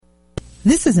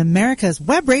This is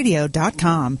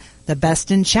americaswebradio.com, the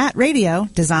best in chat radio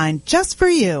designed just for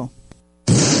you.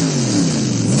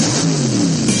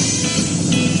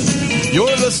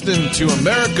 You're listening to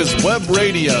America's Web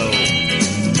Radio.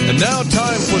 And now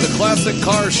time for the Classic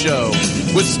Car Show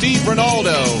with Steve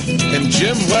Rinaldo and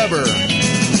Jim Weber.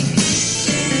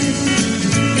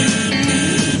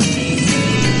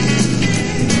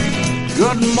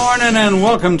 Good morning and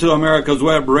welcome to America's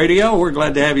Web Radio. We're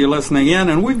glad to have you listening in,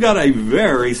 and we've got a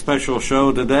very special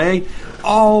show today,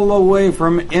 all the way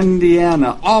from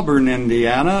Indiana, Auburn,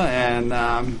 Indiana,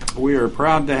 and we are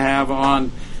proud to have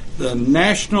on the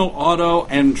National Auto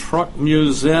and Truck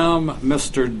Museum.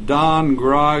 Mr. Don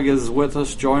Grogg is with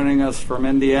us, joining us from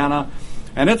Indiana,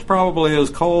 and it's probably as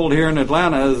cold here in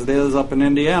Atlanta as it is up in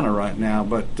Indiana right now,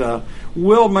 but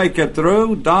we'll make it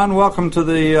through. Don, welcome to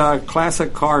the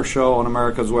Classic Car Show on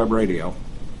America's Web Radio.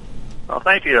 Well,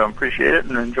 thank you. I appreciate it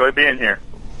and enjoy being here.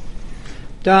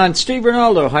 Don, Steve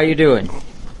Rinaldo, how you doing?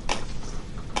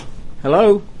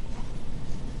 Hello?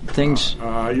 Things...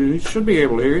 you should be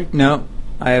able to hear you. No,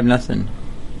 I have nothing.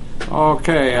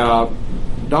 Okay,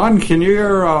 Don, can you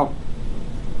hear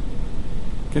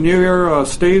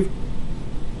Steve?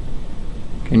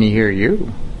 Can he hear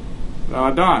you?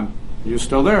 Don, you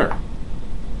still there?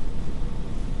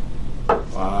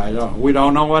 We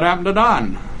don't know what happened to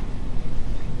Don.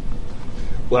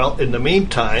 Well, in the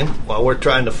meantime, while we're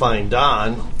trying to find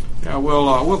Don, yeah,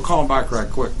 we'll call him back right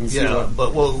quick. And see and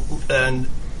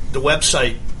the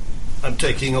website. I'm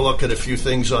taking a look at a few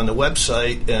things on the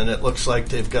website, and it looks like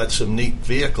they've got some neat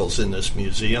vehicles in this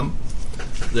museum.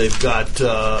 They've got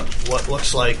what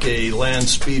looks like a land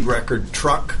speed record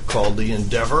truck called the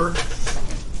Endeavor,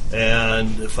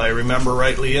 and if I remember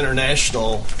rightly,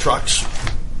 International trucks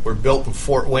were built in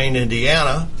Fort Wayne,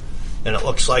 Indiana, and it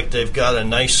looks like they've got a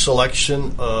nice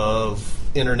selection of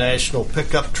International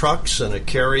pickup trucks and a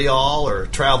carry-all or a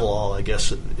travel-all, I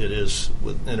guess it is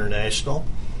with International.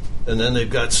 And then they've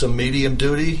got some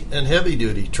medium-duty and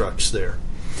heavy-duty trucks there.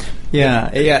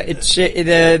 Yeah. It's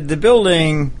the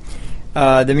building,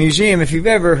 the museum, if you've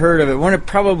ever heard of it, one of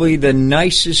probably the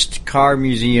nicest car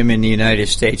museum in the United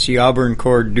States, the Auburn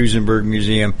Duesenberg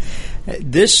Museum.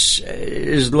 This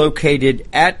is located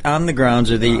on the grounds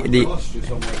of the.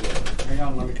 Hang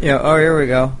on, let me. Yeah. Oh, here we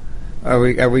go. Are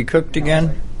we cooked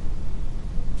again?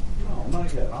 No,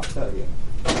 not yet. I'll tell you.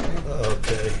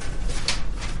 Okay.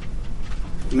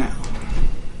 Now,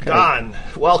 Don,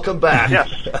 welcome back.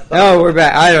 Yes. Oh, we're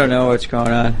back. I don't know what's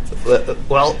going on.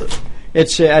 Well,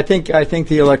 it's. I think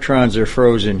the electrons are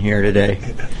frozen here today.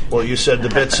 Well, you said the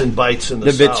bits and bytes in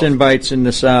the South. The bits and bytes in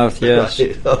the South, yes.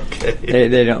 Okay.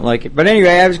 They don't like it. But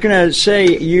anyway, I was going to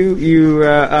say you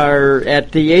are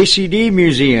at the ACD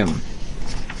Museum.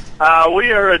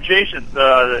 We are adjacent.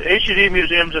 The ACD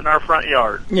Museum's in our front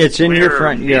yard. It's in your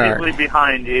front yard. Immediately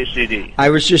behind the ACD. I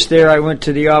was just there. I went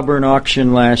to the Auburn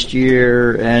auction last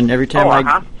year, and every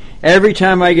time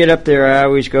I get up there, I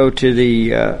always go to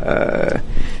the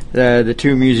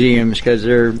two museums because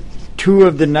they're two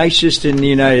of the nicest in the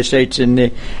United States,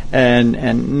 but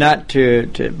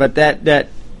that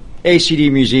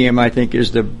ACD Museum, I think,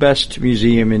 is the best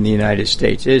museum in the United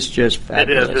States. It's just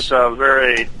fabulous. It is. It's a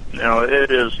very,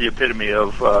 it is the epitome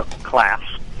of class.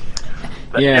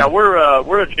 But, yeah,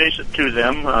 we're adjacent to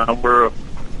them. We're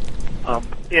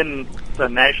in the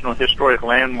National Historic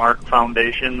Landmark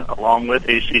Foundation, along with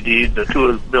ACD. The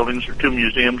two buildings or two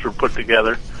museums were put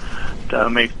together to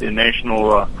make the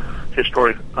National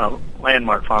Historic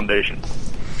Landmark Foundation.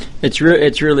 It's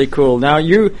really cool. Now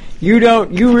you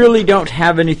really don't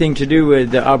have anything to do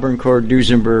with the Auburn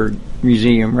Duesenberg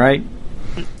Museum, right?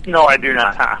 No, I do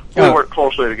not. We work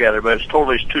closely together, but it's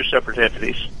totally two separate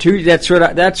entities. That's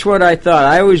what I thought.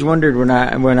 I always wondered when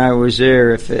I was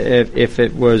there if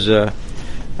it was a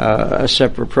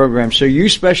separate program. So you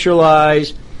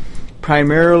specialize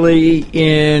primarily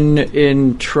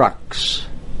in trucks.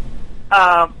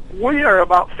 We are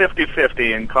about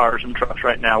 50-50 in cars and trucks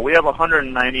right now. We have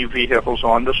 190 vehicles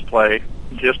on display.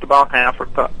 Just about half are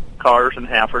cars and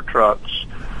half are trucks.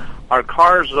 Our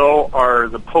cars, though, are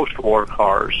the post-war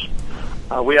cars.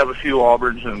 We have a few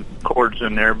Auburns and Accords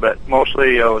in there, but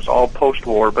mostly it's all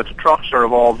post-war, but the trucks are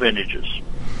of all vintages.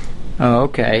 Oh,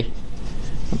 okay.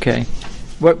 Okay.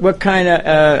 What kind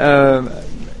of...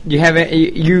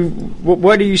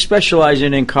 what do you specialize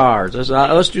in cars?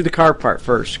 Let's do the car part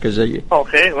first.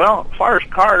 Okay, well, as far as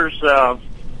cars,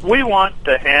 we want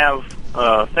to have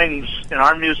things in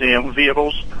our museum,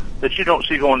 vehicles that you don't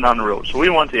see going down the road. So we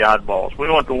want the oddballs. We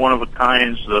want the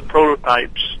one-of-a-kinds, the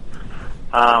prototypes.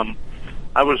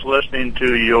 I was listening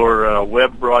to your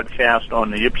web broadcast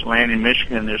on the Ypsilanti,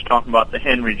 Michigan. There's talking about the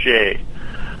Henry J.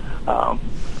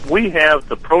 We have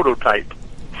the prototype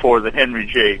for the Henry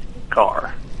J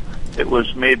car. It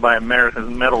was made by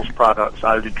American Metals Products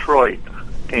out of Detroit,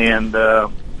 and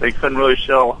they couldn't really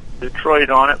sell Detroit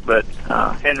on it, but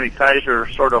Henry Kaiser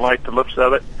sort of liked the looks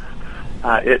of it.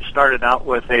 It started out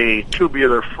with a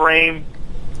tubular frame.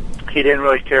 He didn't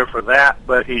really care for that,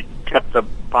 but he kept the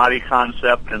body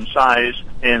concept and size,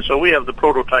 and so we have the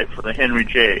prototype for the Henry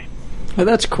J. Oh,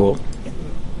 that's cool.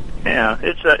 Yeah,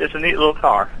 it's a neat little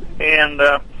car, and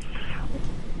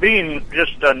being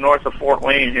just north of Fort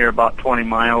Wayne here, about 20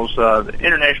 miles, the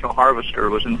International Harvester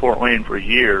was in Fort Wayne for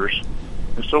years.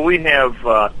 And so we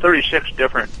have 36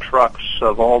 different trucks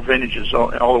of all vintages,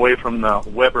 all the way from the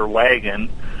Weber wagon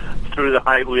through the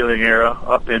high wheeling era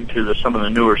up into some of the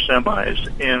newer semis.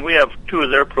 And we have 2 of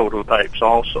their prototypes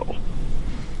also.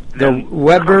 The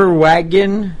Weber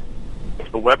wagon?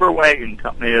 The Weber Wagon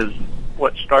Company is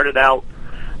what started out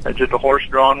as just a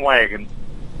horse-drawn wagon.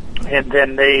 And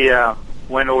then they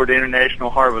went over to International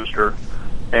Harvester,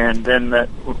 and then that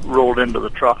rolled into the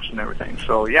trucks and everything.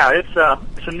 So, yeah,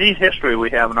 it's a neat history we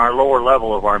have in our lower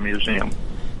level of our museum.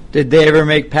 Did they ever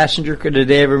make Did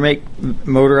they ever make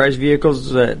motorized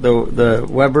vehicles? The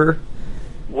Weber?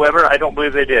 Weber, I don't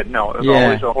believe they did. No, it was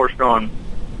always a horse-drawn.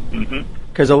 Mm-hmm.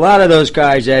 Because a lot of those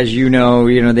guys, as you know,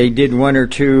 they did 1 or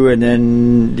 2 and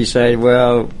then decided,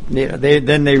 well,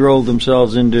 they rolled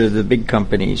themselves into the big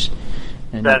companies.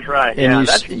 And, that's right. And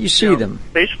yeah, you see them.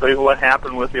 Basically, what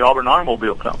happened with the Auburn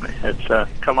Automobile Company. It's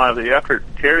come out of the Eckert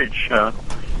Carriage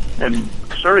and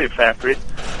Surrey factory,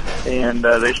 and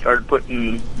they started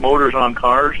putting motors on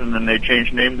cars, and then they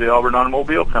changed the name to the Auburn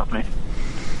Automobile Company.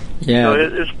 Yeah.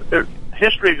 So it's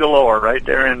history galore right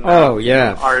there in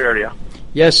our area.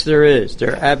 Yes, there is.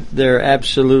 There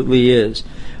absolutely is.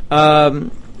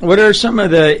 What are some of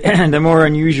the more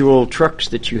unusual trucks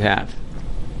that you have?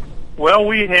 Well,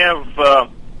 we have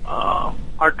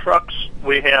our trucks.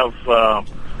 We have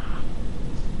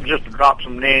just to drop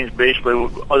some names, basically,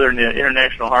 other than the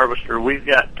International Harvester. We've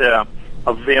got a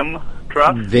VIM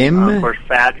truck. VIM? Of course,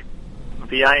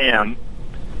 VIM.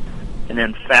 And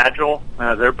then Fagil.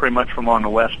 They're pretty much from on the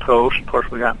West Coast. Of course,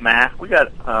 we got Mack. We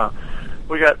got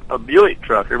a Buick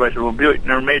truck. Everybody said, well, Buick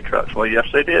never made trucks. Well, yes,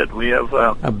 they did. We have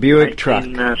a Buick truck.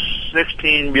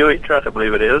 16 Buick truck, I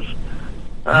believe it is.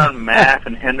 Mack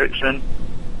and Hendrickson.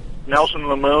 Nelson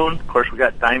Lamoon. Of course, we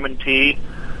got Diamond T.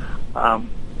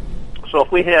 So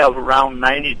if we have around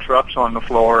 90 trucks on the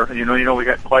floor, you know we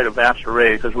got quite a vast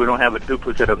array because we don't have a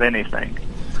duplicate of anything.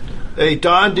 Hey,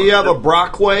 Don, do you have a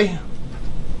Brockway?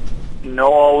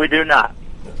 No, we do not.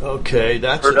 Okay,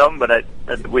 that's heard of them, but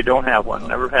we don't have one.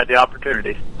 Never had the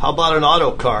opportunity. How about an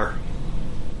auto car?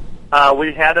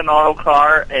 We had an auto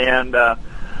car, and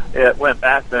it went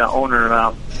back. The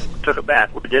owner took it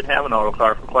back. We did have an auto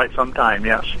car for quite some time,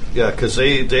 yes. Yeah, because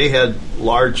they had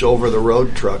large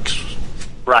over-the-road trucks.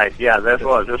 Right, yeah, this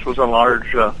was a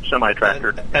large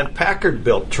semi-tractor. And Packard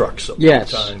built trucks at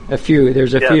yes, one time. a few.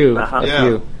 There's a few. Uh-huh. A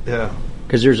few. Yeah.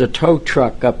 Because there's a tow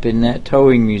truck up in that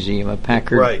towing museum, a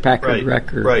Packard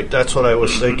record. Right, that's what I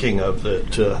was thinking of.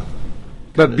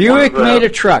 But Buick made a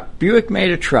truck. Buick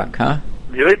made a truck, huh?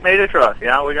 Buick made a truck,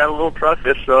 yeah. We got a little truck.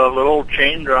 It's a little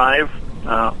chain drive,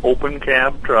 open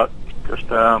cab truck. Just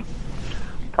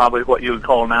probably what you would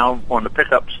call now on the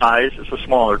pickup size. It's a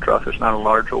smaller truck. It's not a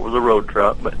large over-the-road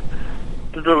truck, but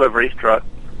it's a delivery truck.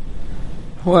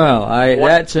 Well,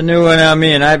 that's a new one on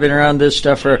me, and I've been around this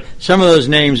stuff for some of those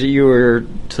names that you were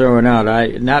throwing out.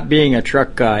 Not being a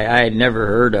truck guy, I had never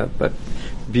heard of, but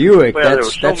Buick. Well, there were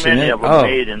so many of them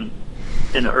made in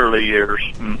the early years.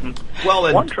 Mm-hmm.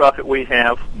 Well, one truck that we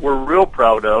have, we're real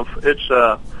proud of. It's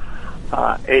a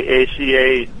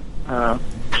AACA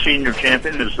senior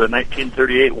champion. It's a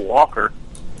 1938 Walker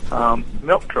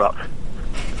milk truck.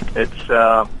 It's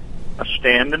a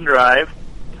stand and drive.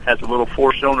 Has a little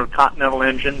 4-cylinder Continental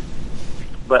engine,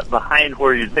 but behind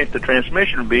where you'd think the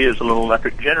transmission would be is a little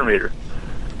electric generator.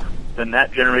 Then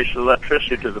that generates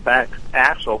electricity to the back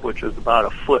axle, which is about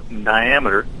a foot in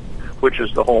diameter, which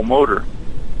is the whole motor.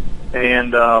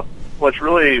 And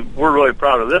we're really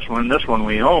proud of this one. This one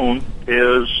we own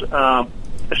is it's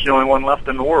the only one left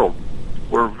in the world.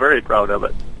 We're very proud of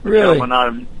it. Really?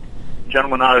 A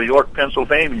gentleman out of York,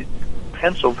 Pennsylvania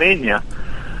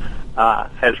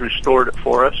has restored it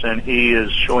for us, and he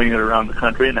is showing it around the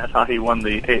country, and that's how he won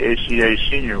the AACA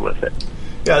Senior with it.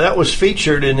 Yeah, that was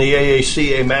featured in the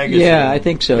AACA magazine. Yeah, I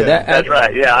think so. Yeah. That's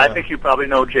right. Yeah, I think you probably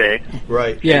know Jay.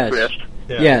 Right. Yes. Chris.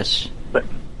 Yeah. Yes. But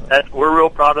we're real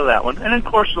proud of that one. And, of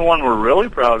course, the one we're really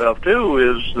proud of, too,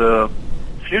 is the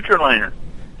Futureliner.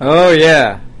 Oh,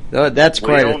 yeah. That's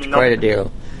quite a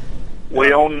deal.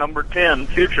 we own number 10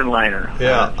 Futureliner.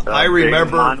 Yeah, I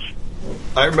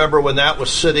remember when that was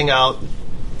sitting out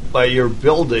by your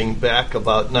building back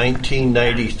about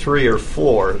 1993 or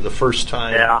 4, the first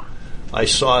time I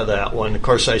saw that one. Of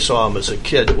course, I saw them as a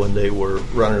kid when they were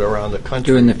running around the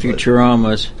country. Doing the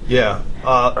Futuramas. Yeah.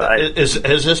 Right.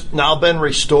 Has this now been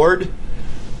restored?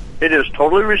 It is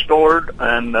totally restored,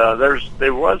 and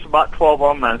there was about 12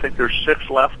 of them, and I think there's 6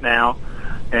 left now,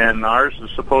 and ours is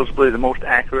supposedly the most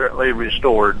accurately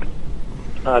restored.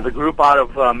 The group out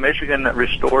of Michigan that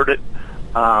restored it,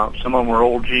 some of them were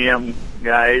old GM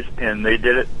guys, and they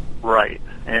did it right.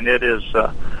 And it is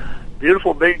a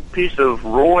beautiful big piece of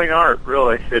rolling art,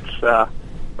 really. It's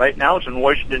right now it's in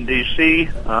Washington, D.C.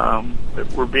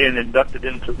 We're being inducted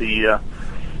into the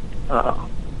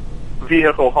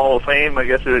Vehicle Hall of Fame, I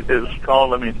guess it is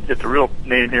called. Let me get the real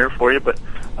name here for you, but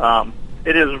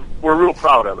it is. We're real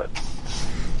proud of it.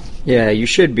 Yeah, you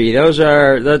should be. Those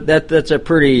are that's a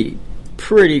pretty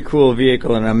cool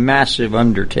vehicle and a massive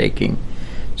undertaking.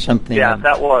 Something. Yeah,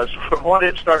 that was. From what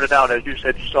it started out, as you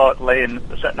said, you saw it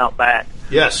setting out back.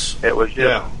 Yes. It was just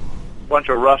a bunch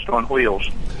of rust on wheels.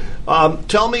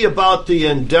 Tell me about the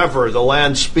Endeavor, the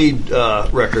land speed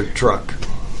record truck.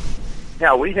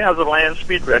 Yeah, we have the land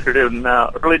speed record in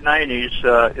early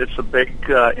 90s. It's a big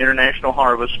international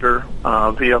harvester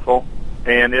vehicle,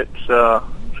 and it's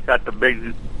got the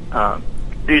big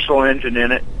diesel engine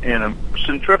in it and a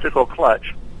centrifugal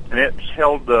clutch. And it's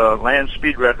held the land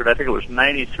speed record, I think it was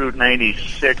 90 through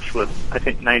 96, with, I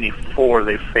think, 94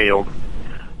 they failed.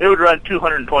 They would run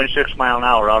 226 mile an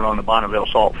hour out on the Bonneville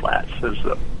Salt Flats as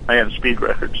the land speed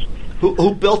records.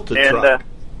 Who built the truck?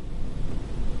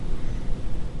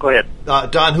 Go ahead.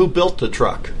 Don, who built the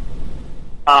truck?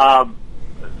 It's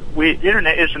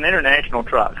an international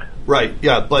truck. Right,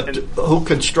 yeah, but who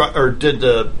did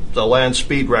the land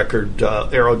speed record,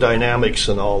 aerodynamics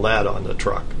and all that on the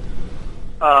truck?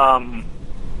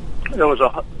 There was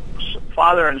a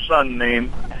father and son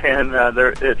name, and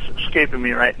it's escaping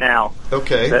me right now.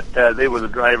 Okay. That they were the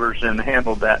drivers and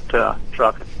handled that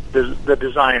truck, the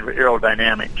design for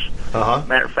aerodynamics. Uh-huh.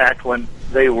 Matter of fact, when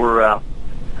they were,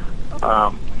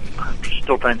 I'm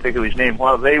still trying to think of his name,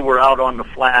 while they were out on the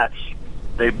flats,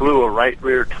 they blew a right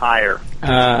rear tire.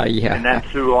 Yeah. And that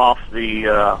threw off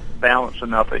the balance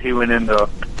enough that he went into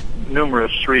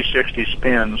numerous 360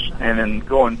 spins, and then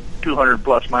going 200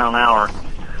 plus mile an hour,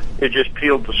 it just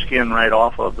peeled the skin right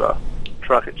off of the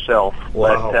truck itself.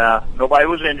 Wow. But nobody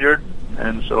was injured,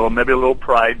 and so maybe a little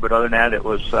pride, but other than that, it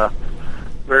was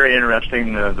very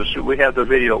interesting. We have the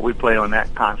video, we play on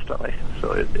that constantly,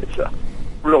 so it's a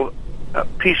real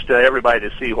piece to everybody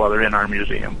to see while they're in our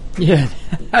museum. Yeah,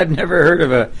 I've never heard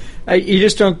of you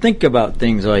just don't think about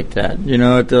things like that,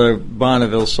 at the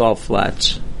Bonneville Salt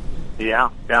Flats. Yeah,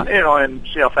 and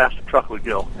see how fast the truck would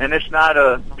go. And it's not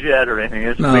a jet or anything;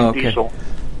 it's a big diesel.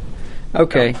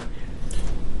 Okay.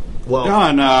 Well,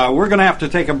 Don, we're going to have to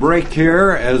take a break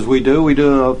here, as we do. We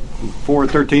do 4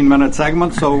 13-minute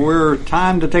segments, so we're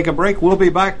time to take a break. We'll be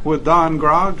back with Don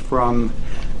Grogg from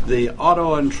the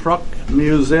Auto and Truck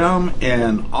Museum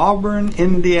in Auburn,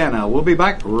 Indiana. We'll be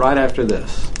back right after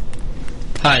this.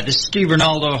 Hi, this is Steve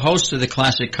Rinaldo, host of the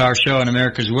Classic Car Show on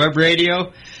America's Web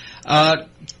Radio.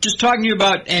 Just talking to you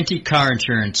about antique car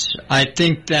insurance. I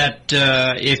think that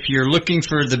if you're looking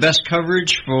for the best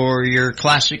coverage for your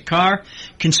classic car,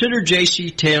 consider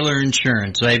J.C. Taylor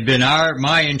Insurance. They've been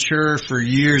my insurer for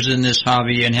years in this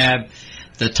hobby and have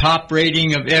the top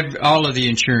rating of all of the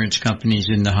insurance companies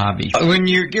in the hobby. When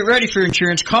you get ready for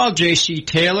insurance, call J.C.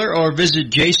 Taylor or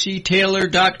visit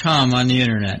jctaylor.com on the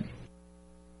Internet.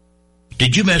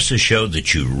 Did you miss a show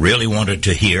that you really wanted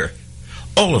to hear?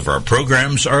 All of our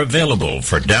programs are available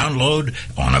for download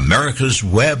on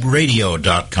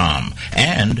americaswebradio.com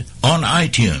and on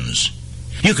iTunes.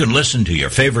 You can listen to your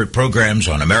favorite programs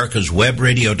on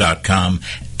americaswebradio.com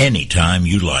anytime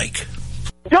you like.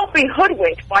 Don't be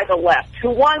hoodwinked by the left, who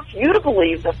wants you to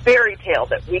believe the fairy tale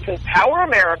that we can power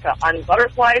America on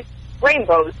butterflies,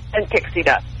 rainbows, and pixie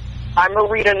dust. I'm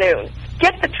Marita Noon.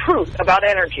 Get the truth about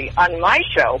energy on my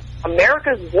show,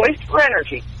 America's Voice for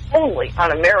Energy, only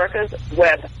on America's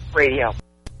Web Radio.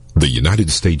 The United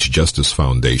States Justice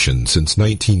Foundation since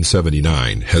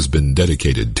 1979 has been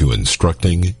dedicated to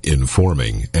instructing,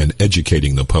 informing, and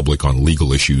educating the public on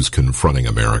legal issues confronting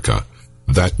America.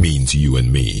 That means you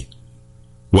and me.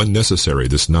 When necessary,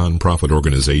 this nonprofit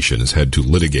organization has had to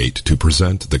litigate to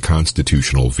present the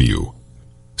constitutional view.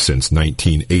 Since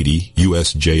 1980,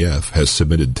 USJF has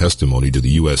submitted testimony to the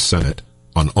U.S. Senate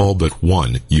on all but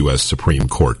one U.S. Supreme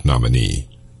Court nominee.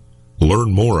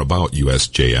 Learn more about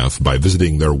USJF by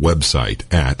visiting their website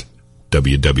at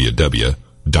www.usjf.org.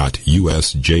 www.usjf.net.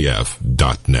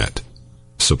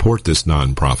 Support this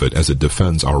nonprofit as it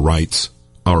defends our rights,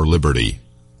 our liberty,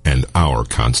 and our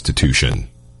Constitution.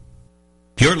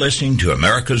 You're listening to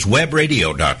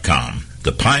AmericasWebRadio.com,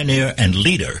 the pioneer and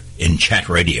leader in chat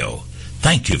radio.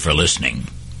 Thank you for listening.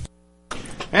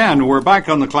 And we're back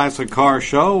on the Classic Car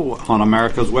Show on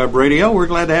America's Web Radio. We're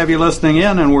glad to have you listening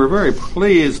in, and we're very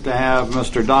pleased to have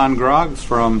Mr. Don Grogg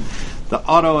from the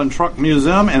Auto and Truck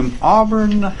Museum in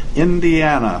Auburn,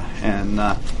 Indiana. And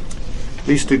at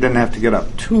least he didn't have to get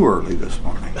up too early this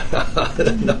morning.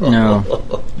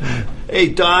 No. Hey,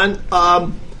 Don.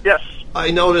 Yes.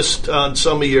 I noticed on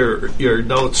some of your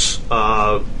notes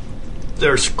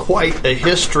there's quite a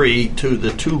history to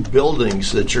the two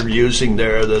buildings that you're using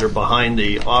there that are behind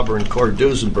the Auburn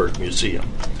Cord-Duesenberg Museum.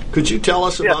 Could you tell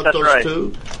us about those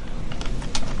two?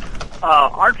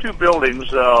 Our two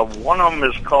buildings, one of them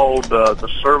is called the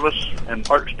Service and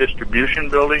Parts Distribution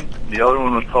Building. The other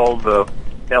one was called the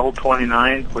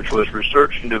L29, which was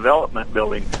Research and Development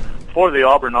Building for the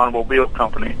Auburn Automobile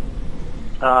Company.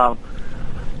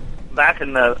 Back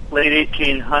in the late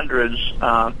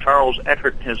 1800s, Charles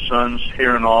Eckert and his sons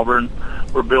here in Auburn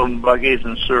were building buggies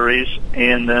and surreys,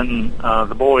 and then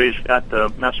the boys got to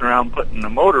messing around putting a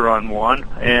motor on one,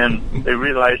 and they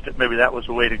realized that maybe that was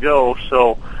the way to go,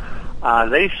 so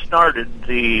they started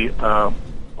the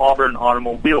Auburn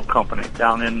Automobile Company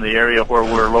down in the area where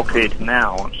we're located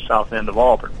now, on the south end of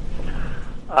Auburn.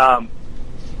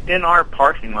 In our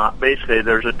parking lot, basically,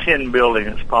 there's a tin building.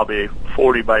 It's probably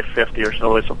 40 by 50 or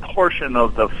so. It's a portion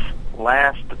of the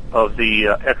last of the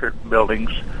Eckert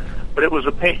buildings, but it was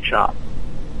a paint shop.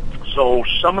 So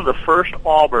some of the first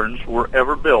Auburns were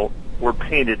ever built were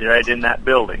painted right in that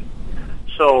building.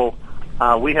 So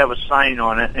we have a sign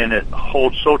on it, and it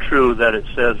holds so true that it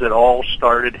says it all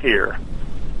started here.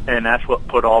 And that's what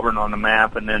put Auburn on the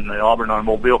map, and then the Auburn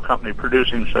Automobile Company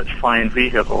producing such fine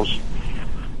vehicles.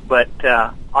 But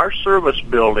our service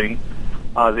building,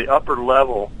 the upper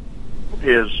level,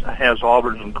 has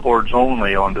Auburns and Cords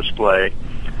only on display.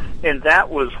 And that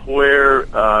was where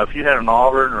if you had an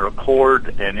Auburn or a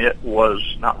Cord and it was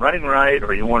not running right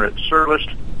or you wanted it serviced,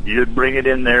 you'd bring it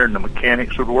in there and the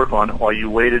mechanics would work on it while you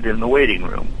waited in the waiting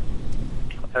room.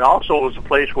 It also was a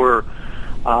place where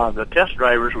the test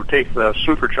drivers would take the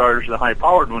supercharged, the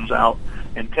high-powered ones out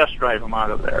and test drive them out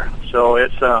of there. So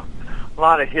it's a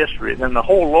lot of history. Then the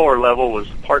whole lower level was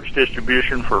parts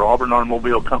distribution for Auburn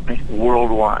Automobile Company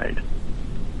worldwide.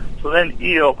 So then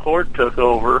E.L. Cord took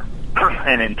over,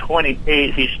 and in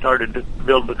 28 he started to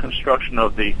build the construction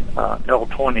of the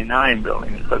L29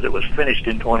 building because it was finished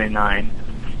in 29.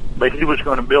 But he was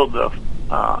going to build the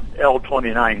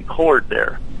L29 Cord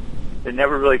there. They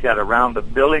never really got around to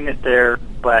building it there,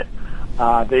 but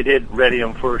they did ready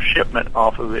them for shipment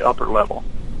off of the upper level.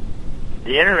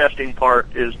 The interesting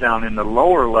part is down in the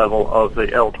lower level of the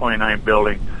L29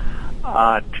 building.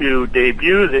 To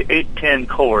debut the 810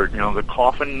 Cord, the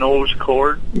coffin nose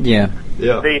Cord,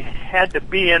 they had to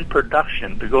be in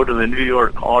production to go to the New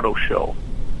York Auto Show.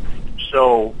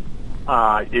 So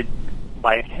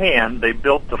by hand, they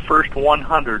built the first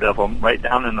 100 of them right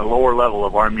down in the lower level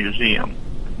of our museum.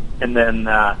 And then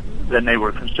they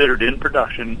were considered in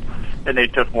production, and they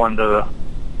took one to the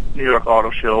New York Auto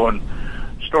Show, and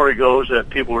story goes that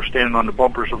people were standing on the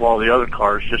bumpers of all the other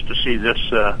cars just to see this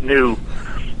new.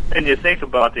 And you think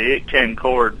about the 810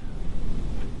 Cord,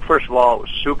 first of all, it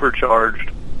was supercharged,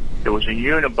 it was a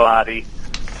unibody,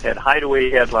 had hideaway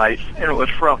headlights, and it was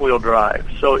front-wheel drive.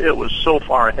 So it was so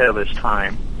far ahead of its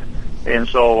time. And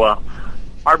so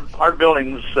our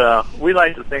buildings, we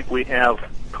like to think we have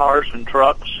cars and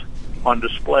trucks on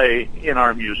display in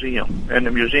our museum. And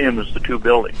the museum is the two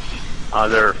buildings.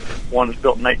 One's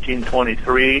built in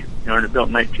 1923, they're built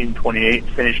in 1928,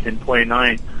 finished in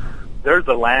 29. They're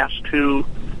the last two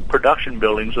production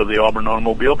buildings of the Auburn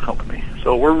Automobile Company.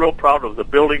 So we're real proud of the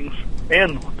buildings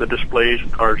and the displays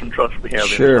of cars and trucks we have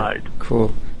inside.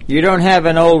 Cool. You don't have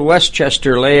an old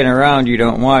Westchester laying around you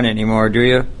don't want anymore, do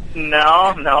you? No,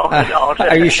 I don't.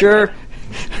 Are you sure?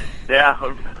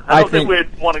 Yeah. I don't think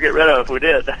we'd want to get rid of it if we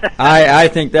did. I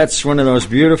think that's one of those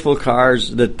beautiful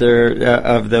cars that they're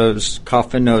of those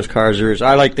coffin nose cars.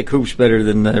 I like the coupes better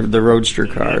than the roadster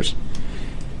cars.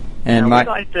 And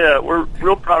we're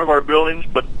real proud of our buildings,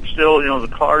 but still, the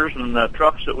cars and the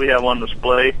trucks that we have on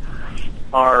display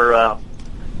are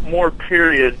more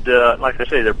period. Like I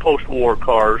say, they're post-war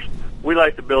cars. We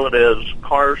like to build it as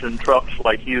cars and trucks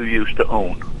like you used to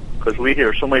own. Because we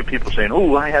hear so many people saying,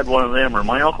 "Oh, I had one of them," or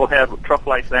 "My uncle had a truck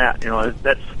like that."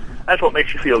 That's what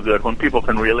makes you feel good when people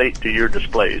can relate to your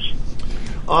displays.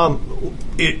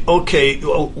 Okay.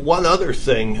 One other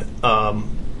thing,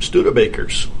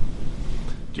 Studebakers.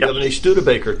 Do you have any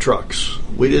Studebaker trucks?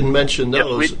 We didn't mention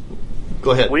those.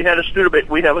 Go ahead. We have a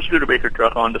Studebaker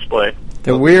truck on display.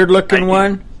 The weird-looking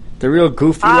one? The real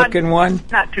goofy-looking one?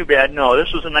 Not too bad, no.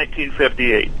 This was a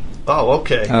 1958. Oh,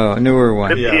 okay. Oh, a newer one.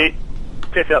 58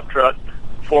 pickup truck,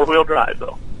 four-wheel drive,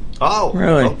 though. Oh,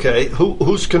 really? Okay.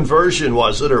 Whose conversion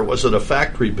was it, or was it a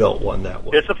factory-built one that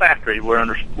way? It's a factory,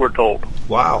 we're told.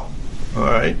 Wow. All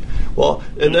right. Well,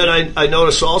 and then I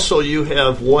notice also you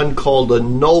have one called a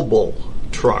Noble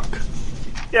truck.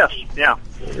 Yes, yeah.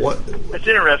 What? It's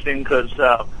interesting because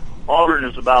Auburn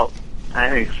is about, I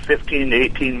think, 15 to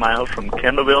 18 miles from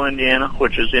Kendallville, Indiana,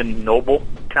 which is in Noble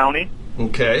County.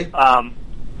 Okay.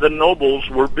 The Nobles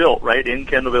were built right in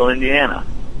Kendallville, Indiana.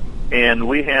 And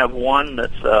we have one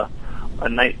that's a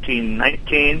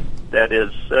 1919 that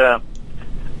is,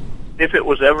 if it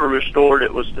was ever restored,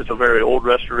 it's a very old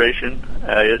restoration.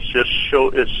 It's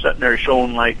sitting there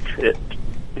shown like it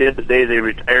did the day they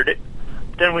retired it.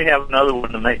 Then we have another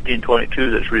one in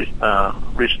 1922 that's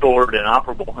restored and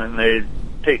operable, and they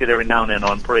take it every now and then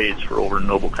on parades for over in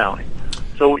Noble County.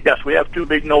 So, yes, we have two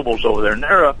big Nobles over there, and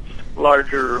they're a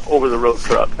larger over-the-road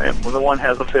truck, and the one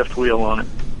has a fifth wheel on it.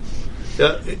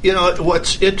 You know,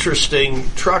 what's interesting,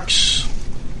 trucks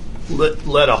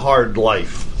led a hard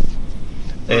life,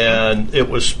 and it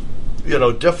was,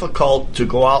 difficult to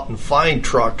go out and find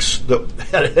trucks that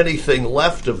had anything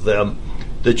left of them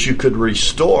that you could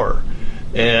restore.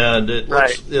 And it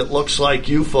looks like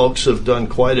you folks have done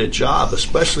quite a job,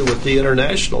 especially with the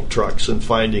international trucks and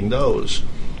finding those.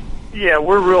 Yeah,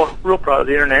 we're real proud of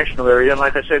the international area. And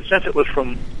like I said, since it was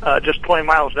from just 20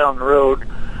 miles down the road,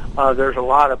 there's a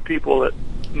lot of people that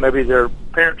maybe their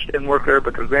parents didn't work there,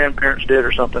 but their grandparents did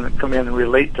or something, that come in and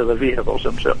relate to the vehicles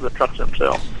themselves, the trucks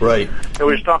themselves. Right. So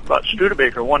we just talked about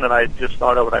Studebaker, one that I just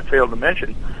thought of, but I failed to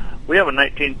mention. We have a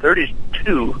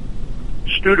 1932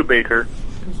 Studebaker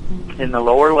in the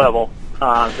lower level.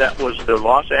 That was the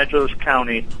Los Angeles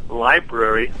County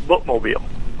Library bookmobile.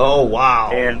 Oh,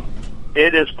 wow. And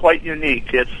it is quite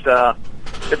unique. It's a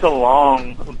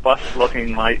long,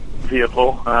 bus-looking light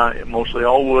vehicle, mostly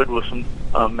all wood with some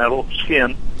metal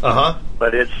skin. Uh-huh.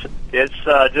 But it's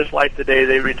just like the day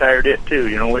they retired it, too.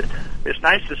 It's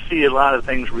nice to see a lot of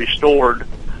things restored,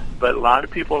 but a lot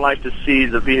of people like to see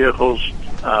the vehicles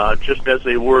just as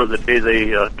they were the day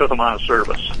they took them out of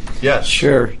service. Yes,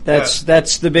 sure.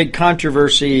 That's the big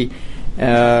controversy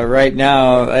right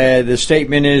now. The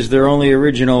statement is they're only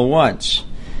original once.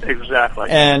 Exactly.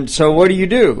 And so, what do you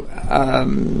do?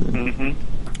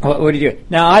 What do you do?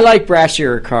 Now, I like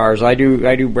brassier cars. I do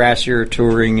brassier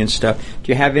touring and stuff.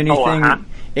 Do you have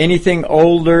anything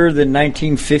older than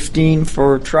 1915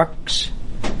 for trucks?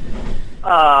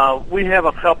 We have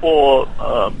a couple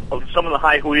of some of the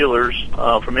high wheelers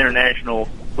from International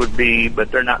would be,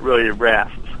 but they're not really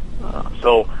brass.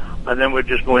 And then we'd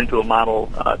just go into a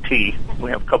Model T. We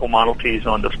have a couple Model Ts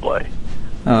on display.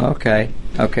 Oh, okay.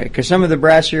 Because some of the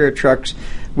brassier trucks,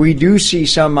 we do see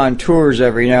some on tours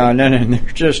every now and then, and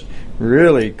they're just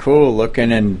really cool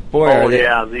looking. And boy, are they...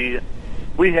 yeah,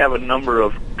 we have a number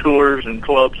of tours and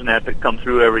clubs and that come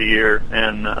through every year.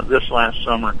 And this last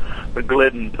summer, the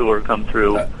Glidden tour come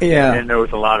through, and there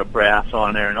was a lot of brass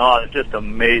on there, and it's just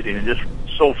amazing. It's just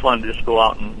so fun to just go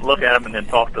out and look at them and then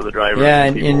talk to the driver. Yeah,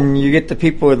 and you get the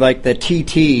people with like the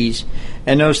TTs,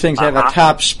 and those things have a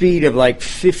top speed of like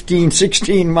 15,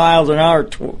 16 miles an hour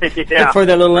before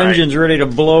their little engine's ready to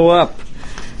blow up.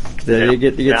 You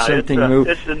get something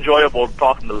moving. It's enjoyable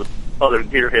talking to the other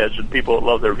gearheads and people that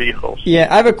love their vehicles. Yeah,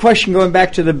 I have a question going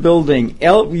back to the building.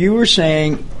 You were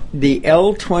saying the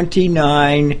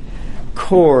L29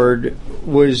 Cord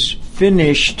was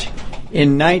finished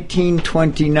in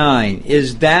 1929.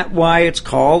 Is that why it's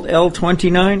called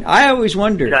L29? I always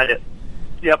wondered.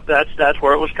 Yep, that's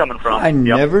where it was coming from. I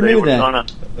never knew that. I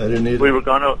didn't either.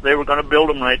 They were gonna build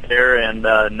them right there, and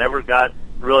never got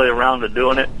really around to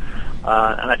doing it.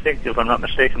 And I think, if I'm not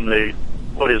mistaken, the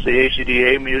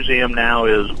ACDA museum now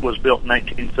was built in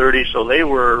 1930, so they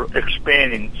were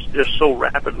expanding just so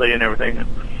rapidly and everything.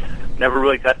 Never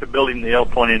really got to building the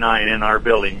L29 in our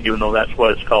building, even though that's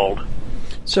what it's called.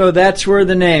 So that's where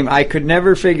the name, I could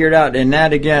never figure it out. And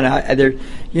that, again,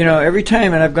 every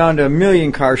time, and I've gone to a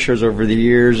million car shows over the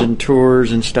years and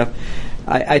tours and stuff,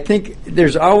 I think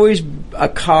there's always a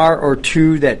car or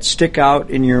two that stick out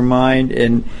in your mind.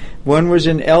 And one was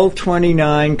an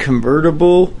L29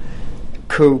 convertible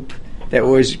coupe that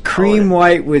was cream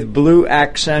white with blue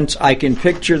accents. I can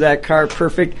picture that car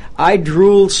perfect. I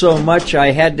drooled so much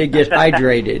I had to get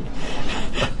hydrated.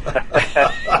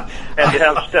 And you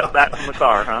have to step back from the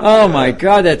car, huh? Oh, my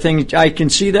God, that thing, I can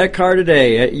see that car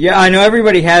today. Yeah, I know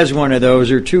everybody has one of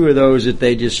those or two of those that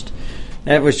they just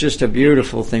That was just a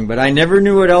beautiful thing. But I never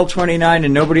knew what L29,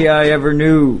 and nobody I ever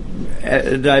knew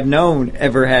that I've known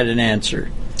ever had an answer.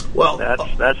 Well,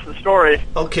 that's the story.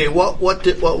 Okay, what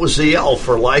was the L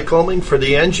for? Lycoming for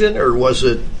the engine, or was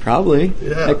it? Probably.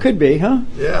 Yeah, it could be, huh?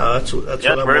 Yeah, that's what I'm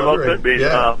very wondering. well could be.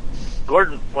 Yeah.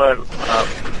 Gordon,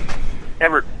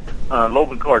 Everett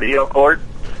Logan Cord, E.L. Cord.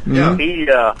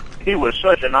 Yeah. He was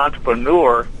such an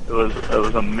entrepreneur. It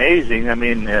was amazing. I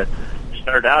mean,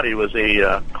 started out he was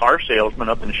a car salesman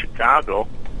up in Chicago,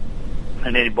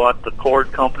 and then he bought the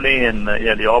Cord Company and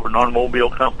the Auburn Automobile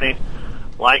Company.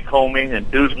 Lycoming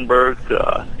and Duesenberg.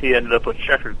 He ended up with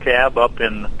Checkered Cab up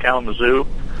in Kalamazoo,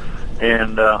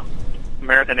 and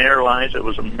American Airlines. It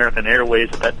was American Airways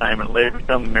at that time, and later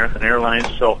become American Airlines.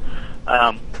 So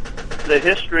the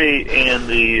history and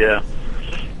it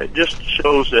just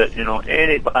shows that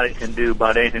anybody can do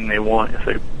about anything they want if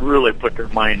they really put their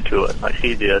mind to it, like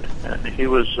he did. And he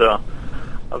was a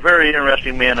very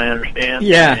interesting man, I understand.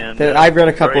 Yeah, and, I've read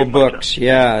a couple of books.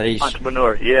 Yeah, he's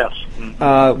entrepreneur. Yes.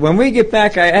 Mm-hmm. When we get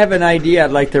back, I have an idea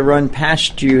I'd like to run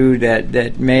past you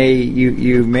that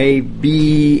you may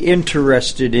be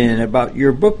interested in about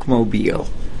your bookmobile.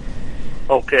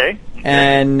 Okay.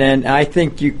 And I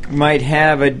think you might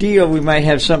have a deal. We might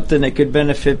have something that could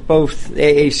benefit both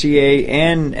AACA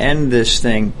and this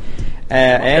thing,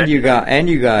 and you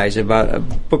guys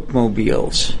about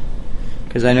bookmobiles.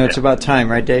 Because I know it's about time,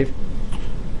 right, Dave?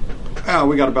 Oh,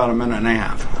 we got about a minute and a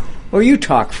half. Well, you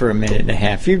talk for a minute and a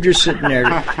half. You're just sitting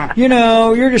there.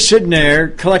 You're just sitting there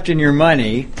collecting your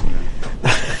money.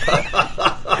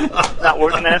 Not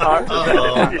working that hard. Is that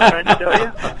what you're trying to tell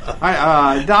you?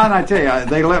 Don, I tell you,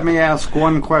 they let me ask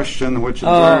one question, which is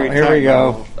very technical. Here we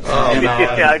go. How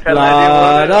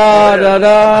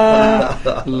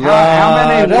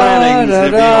many weddings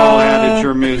have you all had at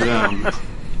your museum?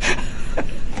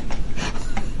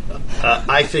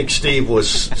 I think Steve was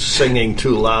singing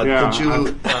too loud. Yeah, could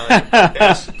you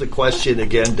ask the question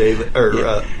again, David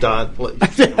or Don?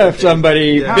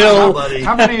 Somebody, Bill.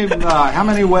 How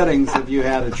many weddings have you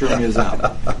had at your museum?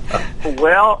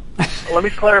 Well, let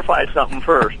me clarify something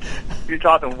first. You're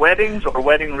talking weddings or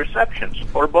wedding receptions,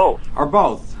 or both? Or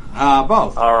both.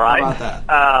 Both. All right. How about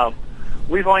that?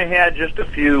 We've only had just a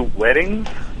few weddings.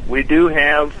 We do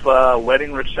have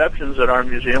wedding receptions at our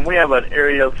museum. We have an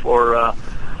area for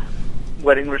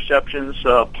wedding receptions,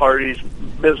 parties,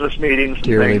 business meetings, and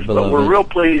Dearly things. beloved. But we're real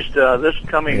pleased this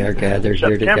coming we are gathered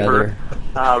September. Here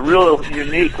together. Real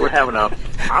unique. We're having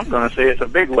I'm going to say it's a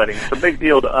big wedding. It's a big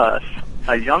deal to us.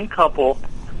 A young couple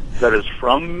that is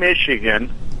from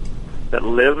Michigan that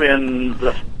live in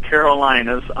the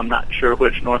Carolinas. I'm not sure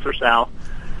which, north or south.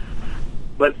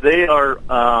 But they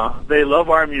love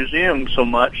our museum so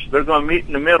much, they're going to meet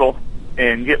in the middle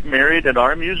and get married at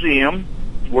our museum.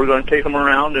 We're going to take them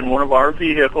around in one of our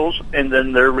vehicles, and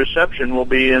then their reception will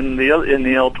be in the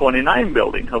L29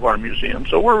 building of our museum.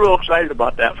 So we're real excited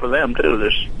about that for them, too,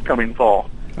 this coming fall.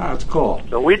 Oh, that's cool.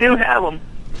 So we do have them.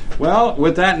 Well,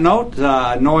 with that note,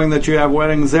 knowing that you have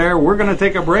weddings there, we're going to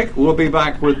take a break. We'll be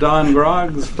back with Don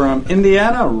Grogg from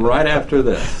Indiana right after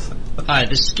this. Hi,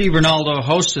 this is Steve Rinaldo,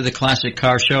 host of the Classic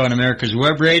Car Show on America's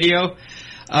Web Radio.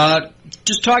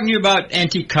 Just talking to you about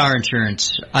antique car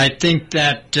insurance. I think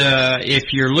that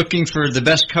if you're looking for the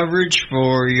best coverage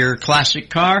for your classic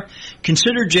car,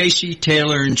 consider J.C.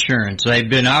 Taylor Insurance. They've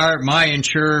been my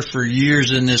insurer for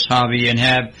years in this hobby and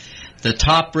have the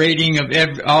top rating of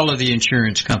all of the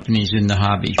insurance companies in the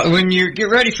hobby. When you get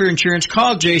ready for insurance,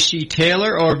 call J.C.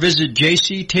 Taylor or visit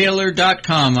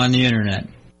jctaylor.com on the Internet.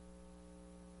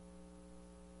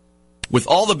 With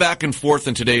all the back and forth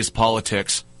in today's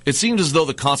politics, it seems as though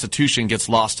the Constitution gets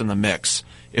lost in the mix.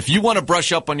 If you want to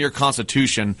brush up on your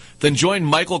Constitution, then join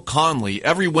Michael Conley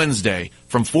every Wednesday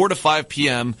from 4 to 5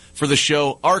 p.m. for the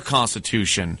show Our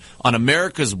Constitution on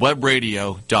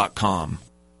americaswebradio.com.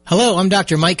 Hello, I'm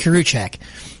Dr. Mike Karuchak.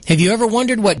 Have you ever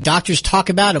wondered what doctors talk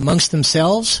about amongst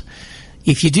themselves?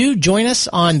 If you do, join us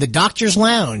on the Doctor's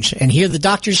Lounge and hear the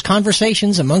doctors'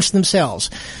 conversations amongst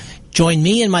themselves. Join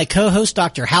me and my co-host,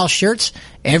 Dr. Hal Schertz,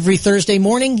 every Thursday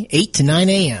morning, 8 to 9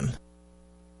 a.m.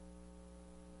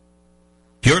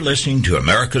 You're listening to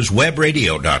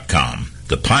americaswebradio.com,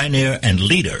 the pioneer and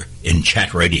leader in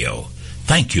chat radio.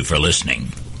 Thank you for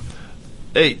listening.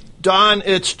 Hey, Don,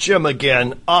 it's Jim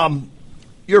again.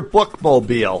 Your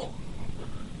bookmobile.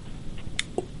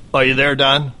 Are you there,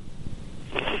 Don?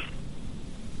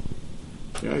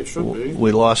 Yeah, it should be.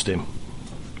 We lost him.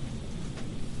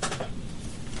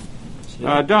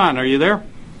 Don, are you there?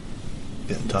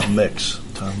 Yeah, Tom Mix,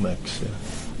 yeah.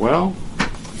 Well,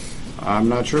 I'm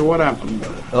not sure what happened.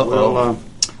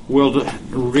 we'll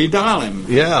redial him.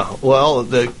 Yeah, well,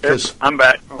 because I'm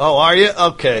back. Oh, are you?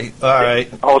 Okay, all right.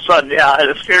 All of a sudden, yeah,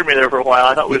 it scared me there for a while.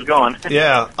 I thought we was gone.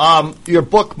 Yeah, your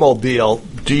bookmobile.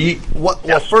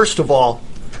 Well, first of all,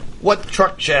 what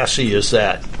truck chassis is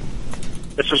that?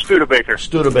 It's a Studebaker.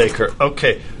 Studebaker.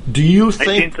 Okay. Do you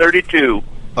think 1932?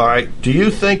 All right. Do you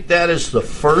think that is the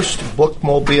first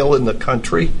bookmobile in the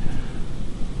country?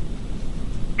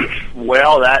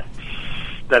 Well,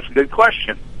 that's a good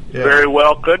question. Yeah. Very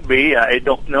well could be. I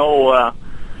don't know.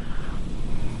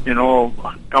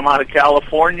 Come out of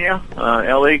California,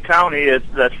 L.A. County.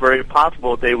 That's very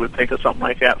possible they would think of something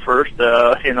like that first.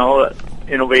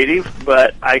 Innovative,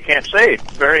 but I can't say.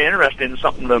 It's very interesting,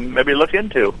 something to maybe look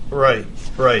into. Right.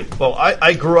 Well,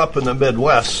 I grew up in the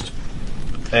Midwest,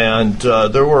 and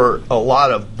there were a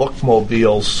lot of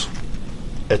bookmobiles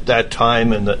at that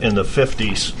time in the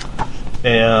 50s,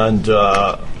 and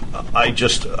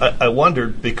I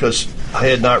wondered because I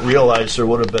had not realized there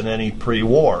would have been any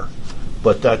pre-war,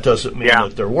 but that doesn't mean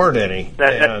that there weren't any.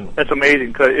 That's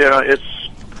amazing because it's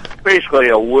basically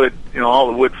a wood, all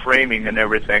the wood framing and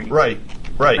everything. Right.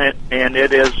 And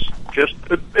it is just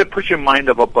it puts you in mind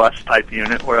of a bus type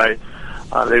unit where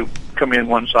they come in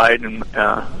one side and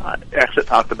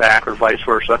exit out the back or vice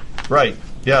versa. Right.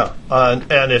 Yeah.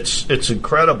 And it's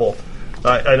incredible.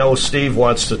 I know Steve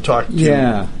wants to talk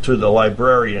to the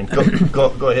librarian. Go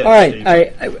ahead. All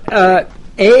right. Steve.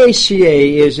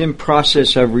 AACA is in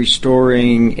process of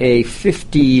restoring a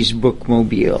 50s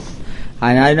bookmobile.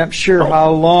 And I'm not sure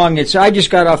how long it's. I just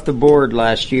got off the board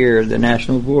last year, the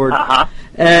national board,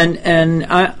 and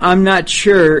I'm not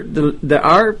sure.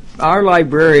 Our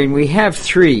librarian, we have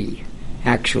three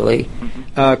actually.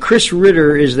 Chris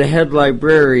Ritter is the head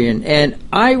librarian, and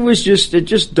it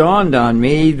just dawned on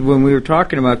me when we were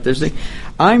talking about this thing.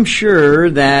 I'm sure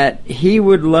that he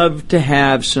would love to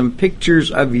have some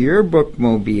pictures of your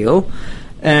bookmobile,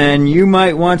 and you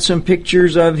might want some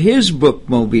pictures of his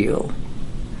bookmobile.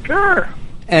 Sure.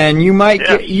 And you might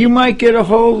get a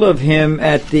hold of him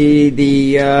at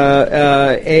the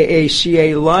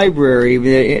AACA library.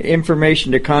 The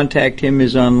information to contact him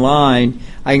is online.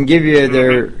 I can give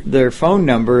you their phone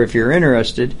number if you're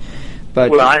interested.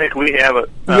 But I think we have it.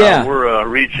 We're a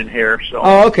region here, so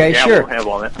sure. We'll have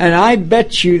all that. And I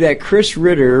bet you that Chris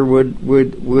Ritter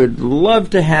would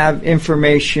love to have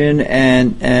information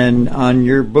and on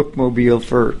your bookmobile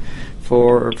for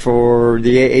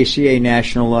the AACA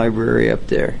National Library up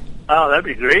there. Oh, that'd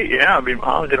be great. Yeah,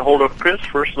 I'll get a hold of Chris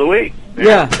first of the week.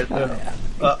 It's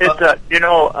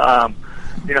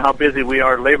how busy we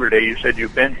are Labor Day. You said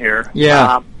you've been here.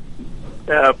 Yeah.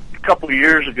 A couple of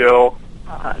years ago,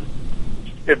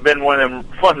 it's been one of them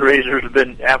fundraisers. Has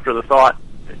been after the thought.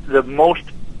 The most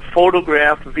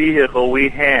photographed vehicle we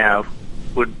have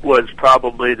was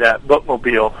probably that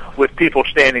bookmobile with people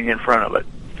standing in front of it.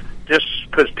 Just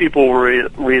because people were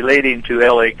relating to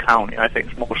L.A. County, I think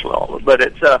it's mostly all of it. But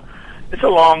it's a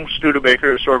long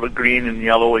Studebaker, sort of a green and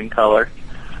yellow in color,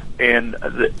 and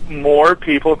more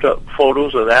people took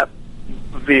photos of that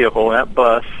vehicle, that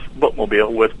bus,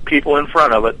 bookmobile, with people in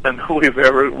front of it than we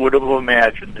would have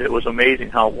imagined. It was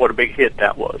amazing what a big hit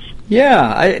that was.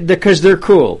 Yeah, because they're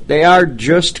cool. They are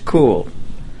just cool.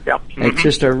 Yeah, it's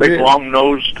just a big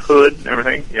long-nosed hood and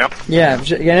everything. Yep. Yeah,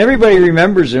 and everybody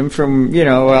remembers him from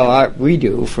we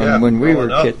do from when we were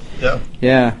kids.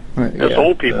 Yeah, As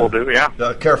old people do. Yeah.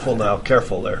 Careful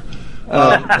there.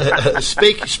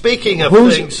 Speaking of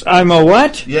things, I'm a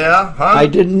what? Yeah, huh? I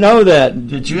didn't know that.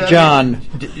 Did you, John?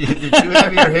 Did you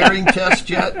have your herring test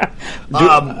yet?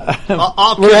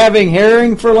 We're having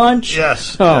herring for lunch.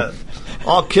 Yes.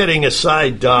 All kidding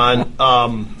aside,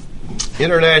 Don.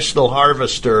 International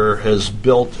Harvester has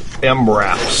built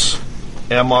MRAPs,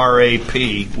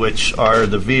 MRAP, which are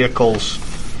the vehicles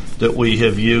that we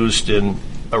have used in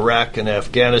Iraq and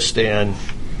Afghanistan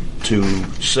to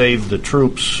save the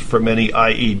troops from any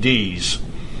IEDs.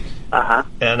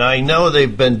 And I know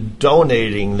they've been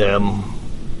donating them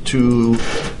to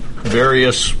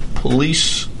various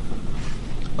police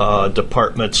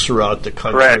departments throughout the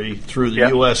country through the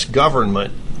U.S.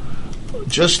 government.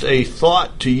 Just a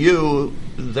thought to you,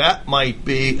 that might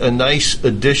be a nice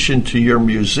addition to your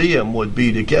museum, would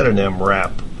be to get an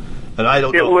MRAP. And I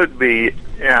don't know. It would be,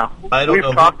 yeah.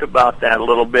 We've talked about that a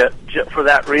little bit for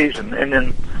that reason. And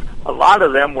then a lot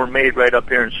of them were made right up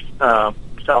here in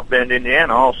South Bend,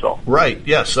 Indiana also. Right,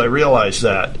 yes, I realize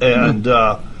that. And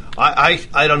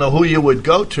I don't know who you would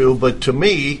go to, but to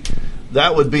me,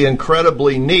 that would be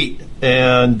incredibly neat.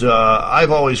 And I've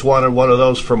always wanted one of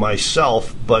those for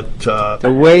myself, but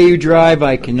the way you drive,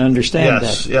 I can understand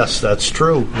that. Yes, that's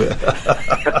true.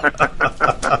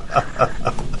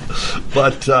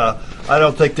 But I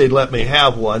don't think they'd let me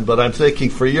have one, but I'm thinking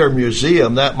for your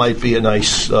museum, that might be a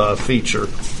nice feature.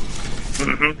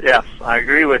 Mm-hmm. Yes, I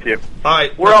agree with you. All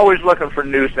right. We're always looking for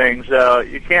new things.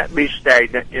 You can't be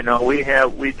stagnant.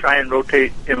 We try and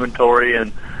rotate inventory,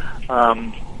 and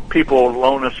people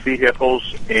loan us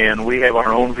vehicles, and we have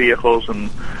our own vehicles, and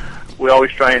we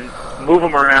always try and move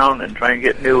them around and try and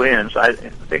get new in. So I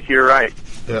think you're right.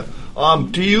 Yeah.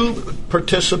 Do you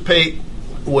participate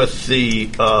with the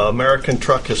American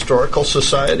Truck Historical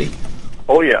Society?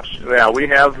 Oh, yes. Yeah, we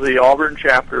have the Auburn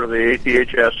chapter of the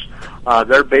ATHS.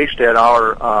 They're based at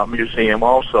our museum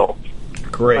also.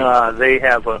 Great. They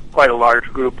have quite a large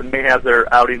group, and they have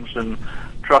their outings and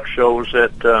truck shows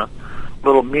at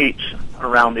little meets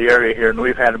around the area here, and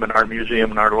we've had them in our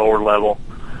museum in our lower level.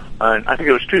 And I think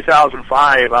it was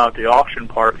 2005 out at the auction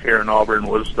park here in Auburn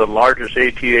was the largest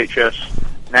ATHS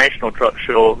national truck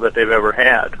show that they've ever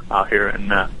had out here.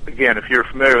 And again, if you're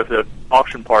familiar with the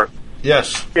auction park,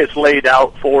 yes, it's laid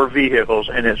out for vehicles,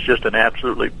 and it's just an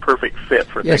absolutely perfect fit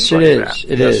for things like that. Yes,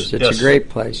 it is. It's a great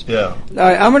place. Yeah.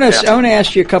 I'm going to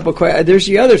ask you a couple of questions. There's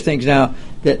the other things now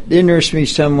that interest me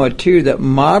somewhat too. The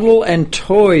model and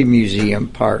toy museum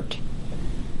part.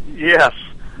 Yes.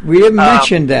 We didn't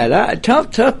mention that.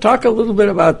 Talk a little bit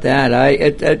about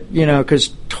that. Because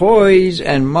toys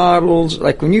and models,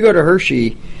 like when you go to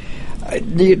Hershey,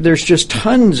 there's just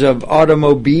tons of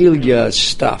automobilia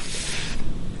stuff.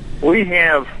 We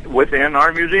have within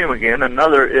our museum again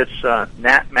it's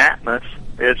Nat Matmus.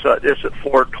 It's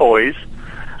for toys.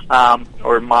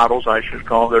 Or models, I should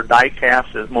call them. They're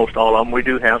die-cast, as most all of them. We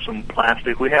do have some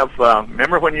plastic. We have,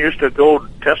 remember when you used to go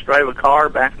test drive a car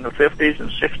back in the 50s and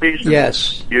 60s?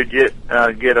 Yes. You'd get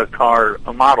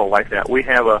a model like that. We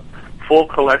have a full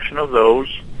collection of those.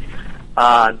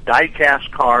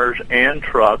 Die-cast cars and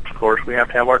trucks. Of course, we have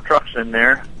to have our trucks in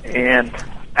there. And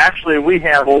actually, we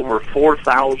have over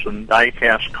 4,000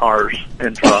 die-cast cars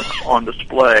and trucks on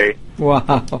display.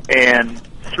 Wow. And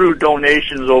through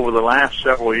donations over the last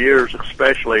several years,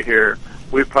 especially here,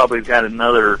 we've probably got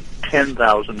another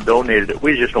 10,000 donated.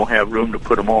 We just don't have room to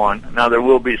put them on. Now, there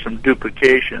will be some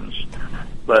duplications,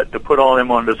 but to put all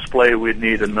them on display, we'd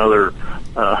need another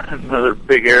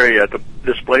big area to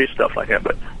display stuff like that.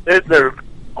 But they're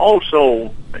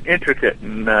also intricate,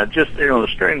 and the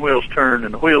steering wheels turn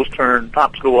and the wheels turn,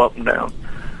 tops go up and down.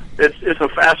 It's a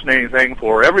fascinating thing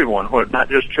for everyone, not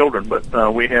just children,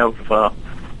 but we have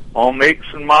all makes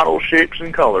and models, shapes,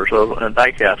 and colors of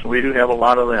die-cast. We do have a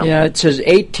lot of them. Yeah, it says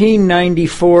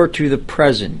 1894 to the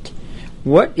present.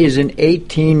 What is an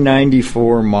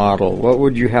 1894 model? What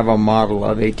would you have a model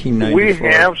of 1894? We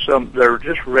have some. They're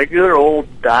just regular old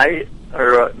die,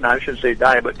 or I shouldn't say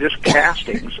die, but just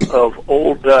castings of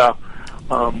old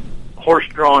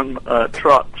horse-drawn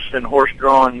trucks and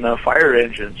horse-drawn fire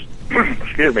engines.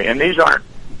 Excuse me. And these aren't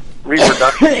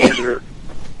reproductions.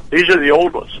 These are the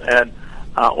old ones. And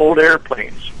old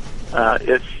airplanes.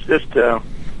 It's just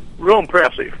real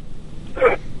impressive.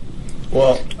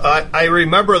 Well, I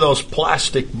remember those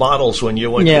plastic models when you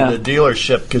went to the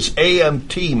dealership, because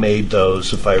AMT made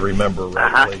those, if I remember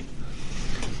rightly.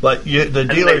 But the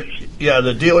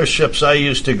dealerships I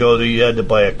used to go to, you had to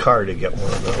buy a car to get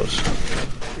one of those.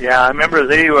 Yeah, I remember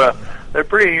they're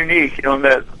pretty unique.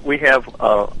 That we have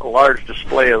a large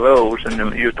display of those, and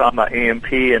then you were talking about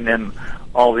AMP, and then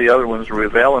all the other ones,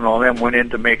 Revell and all them, went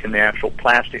into making the actual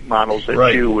plastic models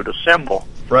that you would assemble.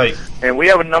 Right. And we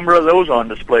have a number of those on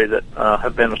display that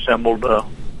have been assembled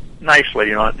nicely,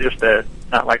 just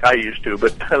not like I used to,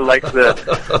 but like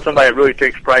somebody that really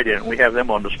takes pride in it. We have them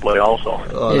on display also.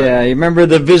 You remember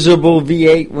the visible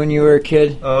V8 when you were a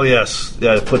kid? Oh, yes.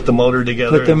 Yeah, put the motor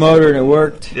together. Put the motor and it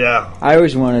worked? Yeah. I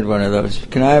always wanted one of those.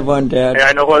 Can I have one, Dad? Yeah,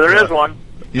 I know where there is one.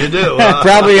 You do?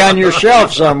 Probably on your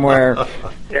shelf somewhere.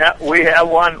 Yeah, we have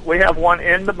one. We have one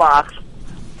in the box,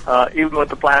 even with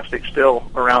the plastic still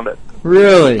around it.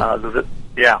 Really?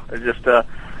 It's just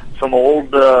some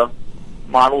old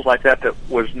models like that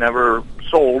was never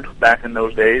sold back in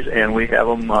those days, and we have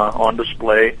them on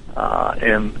display,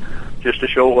 and just to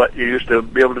show what you used to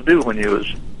be able to do when you was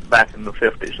back in the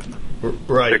 50s and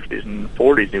 60s and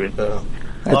 40s even.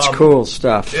 That's cool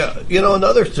stuff. Yeah,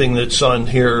 another thing that's on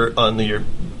here on your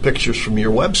pictures from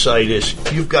your website is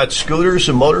you've got scooters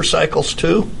and motorcycles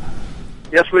too?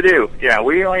 Yes, we do. Yeah,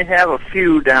 we only have a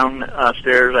few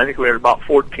downstairs. I think we have about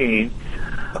 14.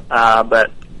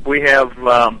 But we have,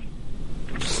 of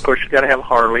course, you've got to have a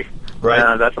Harley.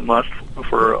 Right. That's a must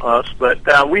for us.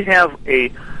 But we have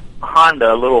a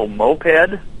Honda little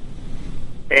moped.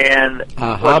 And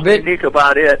what's unique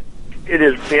about it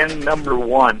has been number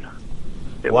one.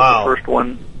 It was the first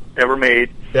one ever made.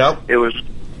 Yep. It was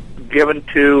given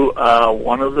to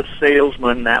one of the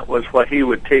salesmen. That was what he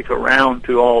would take around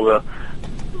to all the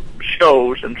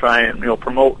shows and try and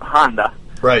promote Honda.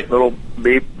 Right. Little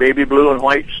baby blue and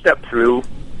white step-through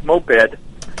moped.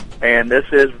 And this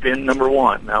is VIN number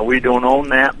 1. Now, we don't own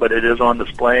that, but it is on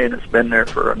display, and it's been there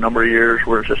for a number of years.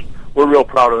 We're real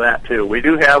proud of that, too. We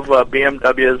do have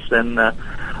BMWs and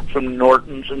some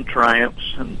Nortons and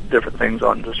Triumphs and different things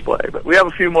on display. But we have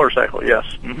a few motorcycles, yes.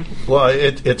 Mm-hmm. Well,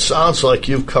 it sounds like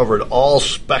you've covered all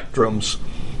spectrums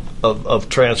of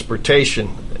transportation.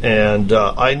 And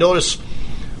I notice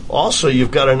also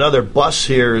you've got another bus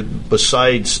here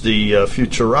besides the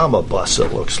Futurama bus,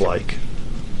 it looks like.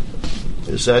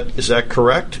 Is that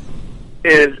correct?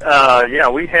 Yeah,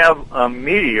 we have a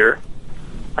Meteor.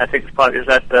 I think it's probably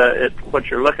what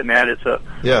you're looking at. It's a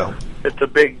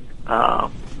big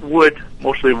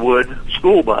mostly wood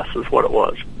school bus is what it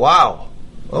was. Wow.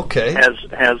 Okay. Has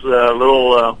a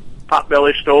little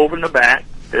potbelly stove in the back.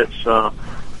 It's all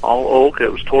oak.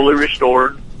 It was totally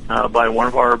restored by one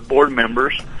of our board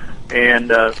members. And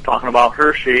talking about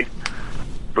Hershey, I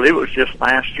believe it was just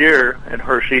last year at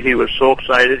Hershey, he was so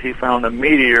excited he found a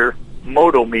Meteor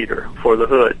motometer for the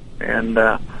hood. And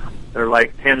they're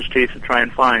like hen's teeth to try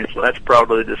and find. So that's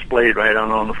proudly displayed right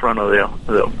on the front of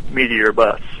the Meteor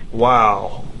bus.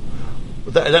 Wow.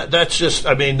 That's just,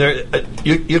 I mean,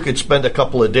 you could spend a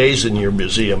couple of days in your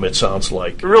museum, it sounds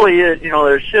like. It really is.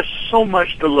 There's just so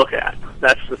much to look at.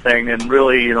 That's the thing. And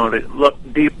really, to look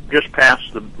deep just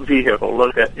past the vehicle,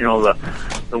 look at,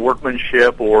 the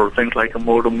workmanship or things like a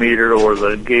motometer or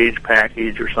the gauge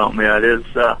package or something. Yeah,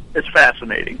 it's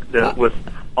fascinating with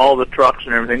all the trucks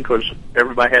and everything, because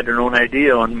everybody had their own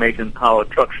idea on making how a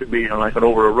truck should be, like an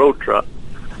over-a-road truck.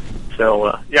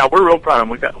 So, yeah, we're real proud of them.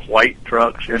 We've got white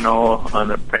trucks, on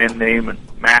the brand name, and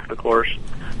Mack, of course.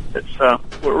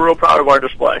 We're real proud of our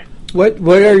display. What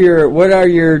are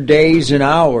your days and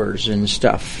hours and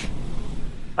stuff?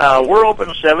 We're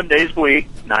open 7 days a week,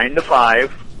 9 to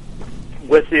 5,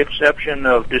 with the exception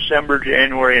of December,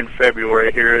 January, and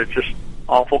February. Here it's just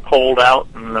awful cold out,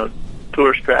 and the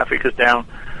tourist traffic is down.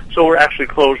 So we're actually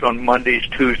closed on Mondays,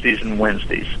 Tuesdays, and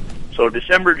Wednesdays. So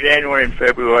December, January, and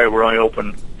February, we're only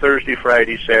open Thursday,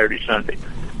 Friday, Saturday, Sunday.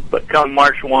 But come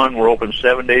March 1, we're open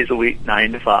 7 days a week,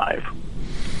 9 to 5.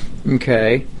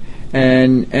 Okay.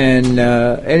 And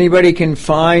anybody can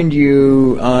find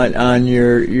you on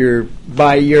your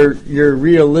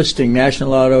real listing,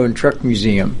 National Auto and Truck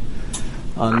Museum.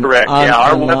 Correct.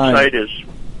 Our website is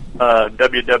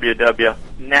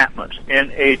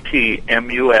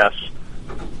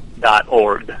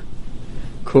www.natmus.org.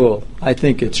 Cool. I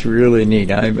think it's really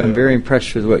neat. I'm very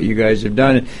impressed with what you guys have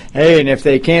done. Hey, and if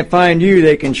they can't find you,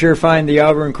 they can sure find the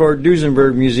Auburn Cord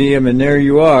Duesenberg Museum, and there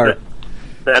you are.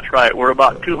 That's right. We're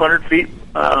about 200 feet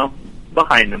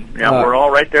behind them. Yeah, we're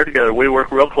all right there together. We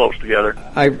work real close together.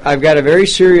 I've got a very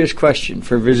serious question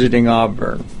for visiting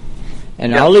Auburn.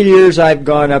 And all the years I've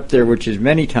gone up there, which is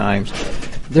many times,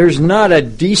 there's not a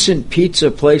decent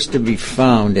pizza place to be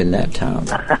found in that town.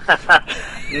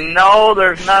 No,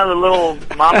 there's not a little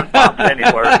mom and pop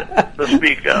anywhere to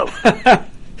speak of.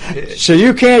 So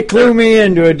you can't clue me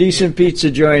into a decent pizza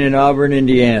joint in Auburn,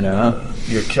 Indiana, huh?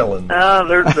 You're killing me.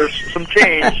 There's some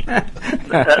change.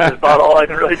 That's about all I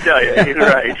can really tell you. You're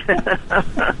right.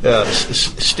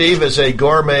 Steve is a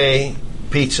gourmet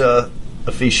pizza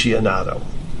aficionado.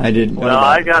 I didn't know. Well,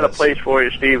 I got a place for you,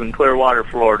 Steve, in Clearwater,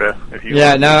 Florida. If you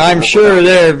now I'm sure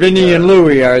there. Vinny and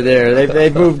Louie are there.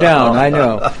 They've moved down. I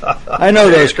know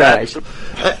those guys.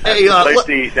 Hey, place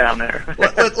to eat down there.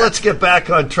 Let's get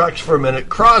back on trucks for a minute.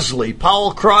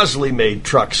 Powell Crosley made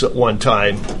trucks at one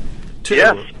time, too.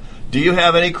 Yes. Do you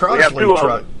have any Crosley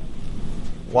truck?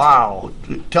 Wow.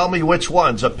 Tell me which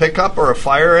ones, a pickup or a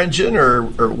fire engine or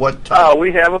what type?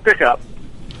 We have a pickup.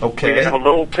 Okay. We have a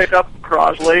little pickup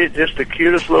Crosley, just the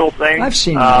cutest little thing. I've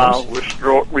seen those.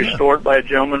 Restored by a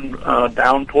gentleman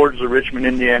down towards the Richmond,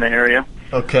 Indiana area.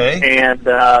 Okay. And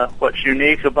what's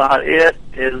unique about it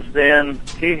is then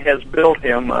he has built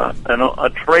him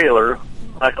a trailer,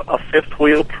 like a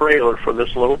fifth-wheel trailer for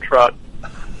this little truck.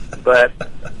 But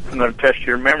I'm going to test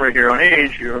your memory here on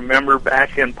age. You remember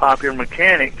back in Popular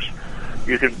Mechanics,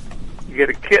 you could get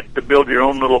a kit to build your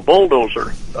own little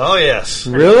bulldozer. Oh, yes.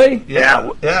 Really?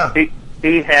 Yeah.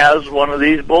 He has one of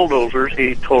these bulldozers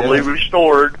he totally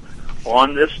restored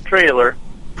on this trailer,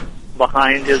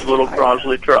 behind his little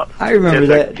Crosley truck. I remember it's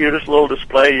that. the cutest little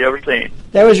display you ever seen.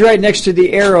 That was right next to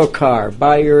the Aero car.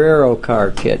 Buy your Aero car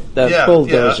kit. The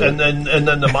bulldozer. And then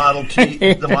the Model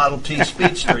T, the Model T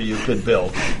Speedster you could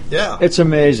build. Yeah, it's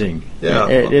amazing. Yeah,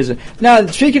 it is. Now,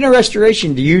 speaking of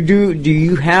restoration, do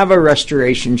you have a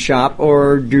restoration shop,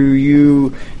 or do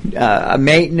you a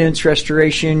maintenance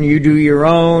restoration? You do your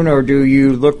own, or do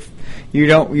you look? You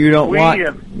don't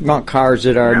want cars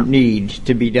that are need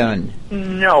to be done.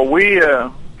 No, we.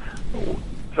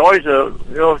 It's always a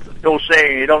old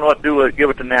saying, you don't know what to do with it, give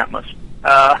it to Natmas.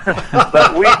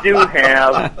 But we do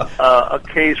have a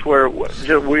case where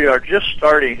we are just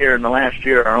starting here in the last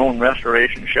year our own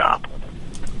restoration shop.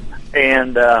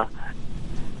 And, of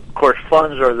course,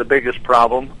 funds are the biggest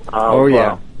problem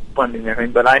of funding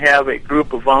everything. But I have a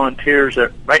group of volunteers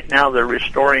that right now they're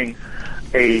restoring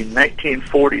a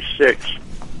 1946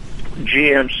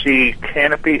 GMC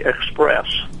Canopy Express.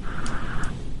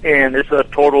 And it's a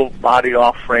total body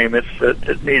off frame. It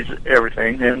needs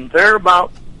everything, and they're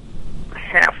about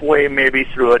halfway maybe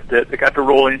through it. They got the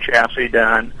rolling chassis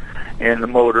done and the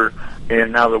motor,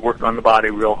 and now they're working on the body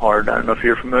real hard. I don't know if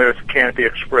you're familiar with the Canopy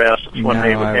Express. It's when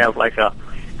they would have like the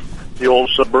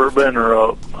old Suburban or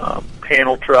a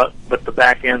panel truck, but the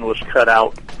back end was cut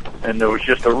out, and there was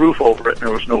just a roof over it, and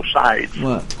there was no sides.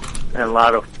 What? And a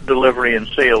lot of delivery and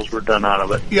sales were done out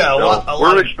of it. Yeah,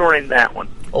 we're restoring that one.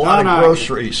 A lot of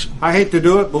groceries. I hate to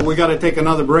do it, but we got to take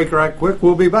another break right quick.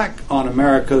 We'll be back on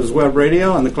America's Web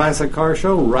Radio and the Classic Car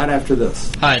Show right after this.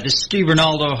 Hi, this is Steve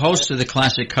Rinaldo, host of the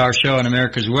Classic Car Show on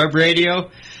America's Web Radio.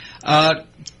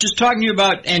 Just talking to you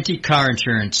about antique car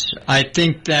insurance. I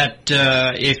think that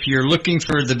if you're looking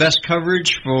for the best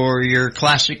coverage for your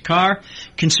classic car,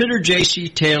 consider J.C.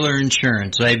 Taylor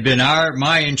Insurance. They've been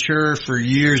my insurer for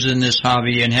years in this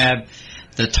hobby and have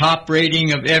the top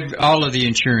rating of all of the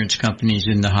insurance companies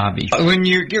in the hobby. When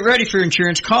you get ready for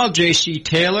insurance, call J.C.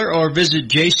 Taylor or visit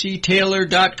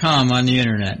jctaylor.com on the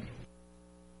Internet.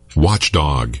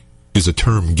 Watchdog is a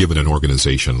term given an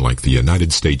organization like the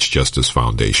United States Justice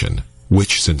Foundation,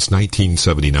 which since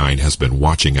 1979 has been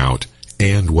watching out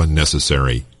and, when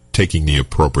necessary, taking the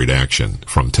appropriate action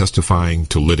from testifying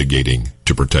to litigating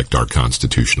to protect our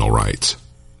constitutional rights.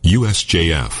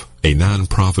 USJF, a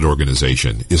non-profit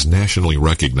organization, is nationally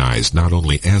recognized not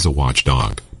only as a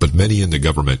watchdog, but many in the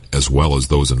government, as well as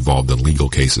those involved in legal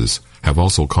cases, have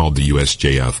also called the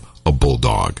USJF a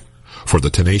bulldog for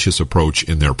the tenacious approach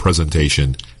in their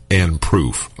presentation and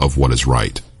proof of what is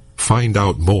right. Find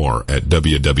out more at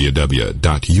www.usjf.net.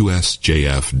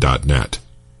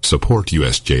 Support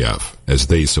USJF as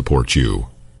they support you.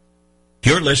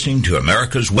 You're listening to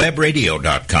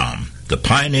AmericasWebRadio.com, the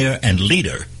pioneer and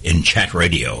leader in chat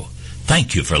radio.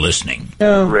 Thank you for listening.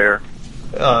 Rare.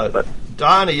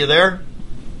 Don, are you there?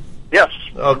 Yes.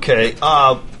 Okay.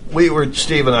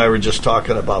 Steve and I were just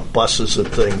talking about buses and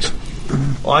things.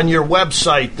 On your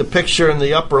website, the picture in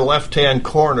the upper left-hand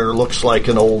corner looks like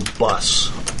an old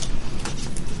bus.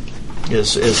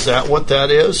 Is that what that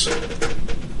is?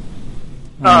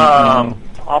 I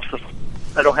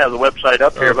don't have the website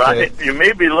up here, but you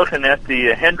may be looking at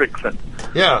the Hendrickson.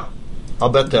 Yeah, I'll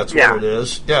bet that's what it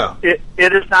is. Yeah, it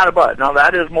is not a bus. Now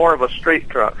that is more of a straight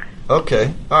truck.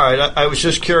 Okay, all right. I was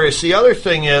just curious. The other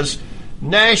thing is,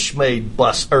 Nash made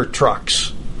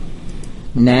trucks.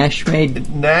 Nash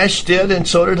did, and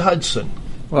so did Hudson.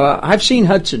 Well, I've seen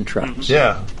Hudson trucks.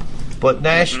 Yeah, but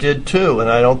Nash did too, and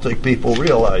I don't think people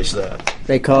realize that.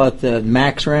 They call it the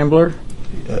Max Rambler.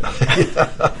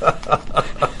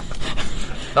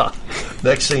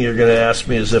 Next thing you're going to ask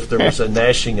me is if there was a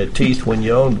gnashing of teeth when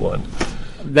you owned one.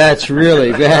 That's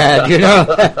really bad.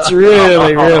 That's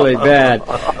really, really bad.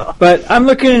 But I'm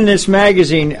looking in this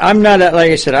magazine. I'm not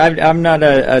like I said, I'm not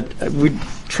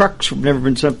trucks have never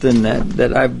been something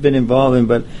that I've been involved in,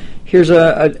 but here's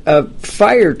a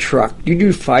fire truck. Do you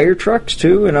do fire trucks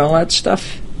too and all that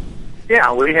stuff?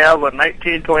 Yeah, we have a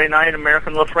 1929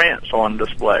 American LaFrance on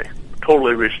display,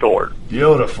 totally restored.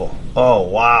 Beautiful. Oh,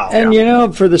 wow.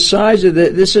 And for the size of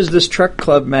this is this Truck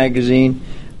Club magazine,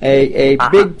 a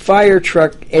big fire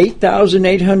truck,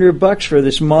 $8,800 for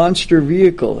this monster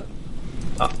vehicle.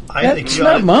 That's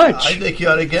not much. I think you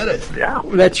ought to get it. Yeah,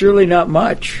 that's really not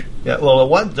much. Yeah, well,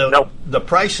 the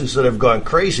prices that have gone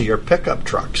crazy are pickup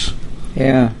trucks.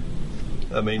 Yeah,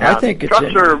 I mean, I think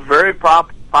trucks are very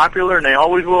popular, and they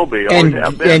always will be. And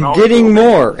getting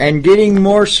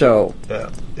more so. Yeah.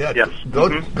 Yes.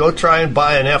 Go try and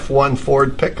buy an F1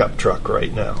 Ford pickup truck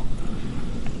right now.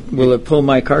 Will it pull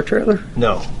my car trailer?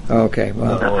 No. Okay.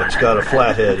 Well, no, it's got a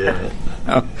flathead in it.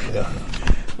 Oh. Yeah.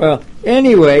 Well,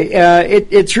 anyway,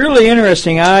 it's really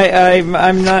interesting.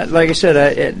 I'm not, like I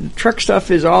said, truck stuff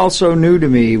is also new to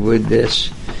me with this.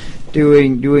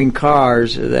 Doing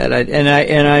cars and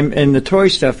the toy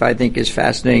stuff I think is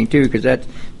fascinating too, because that's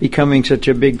becoming such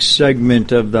a big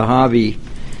segment of the hobby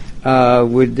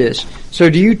with this.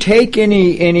 So do you take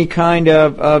any kind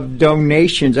of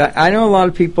donations? I know a lot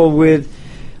of people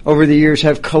over the years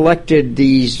have collected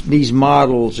these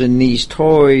models and these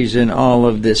toys and all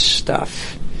of this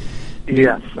stuff.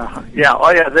 Yes. Yeah. Oh,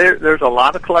 yeah. There's a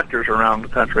lot of collectors around the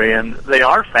country, and they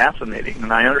are fascinating.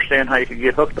 And I understand how you can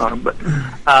get hooked on them. But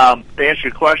to answer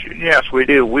your question, yes, we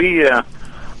do. We, like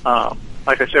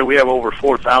I said, we have over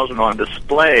 4,000 on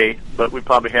display, but we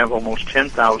probably have almost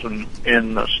 10,000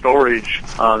 in the storage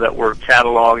that we're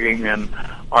cataloging and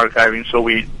archiving. So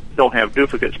we don't have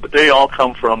duplicates, but they all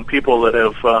come from people that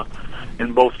have.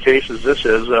 In both cases, this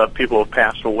is people have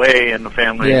passed away in the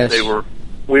family. Yes.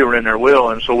 We were in their will,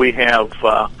 and so we have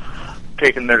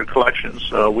taken their collections.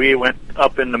 We went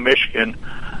up into Michigan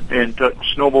and took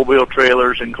snowmobile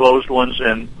trailers, enclosed ones,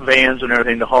 and vans and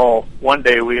everything to haul. One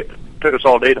day it took us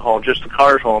all day to haul just the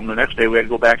cars home. The next day we had to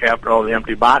go back after all the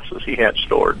empty boxes he had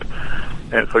stored.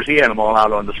 And of course he had them all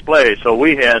out on display. So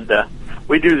we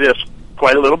do this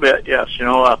quite a little bit, yes.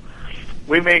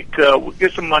 We we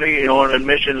get some money, and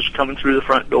admissions coming through the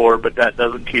front door, but that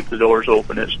doesn't keep the doors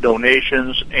open. It's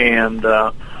donations and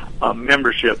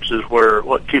memberships is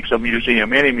what keeps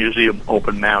any museum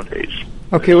open nowadays.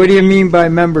 Okay, what do you mean by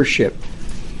membership?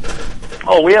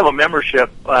 Oh, we have a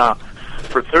membership for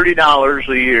 $30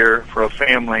 a year for a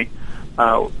family.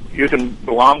 You can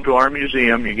belong to our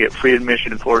museum. You get free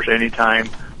admission, of course, anytime.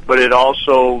 But it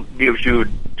also gives you a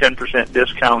 10%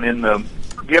 discount in the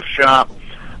gift shop.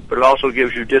 But it also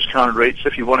gives you discounted rates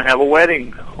if you want to have a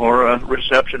wedding or a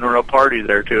reception or a party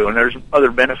there, too. And there's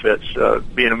other benefits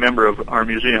being a member of our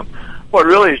museum. What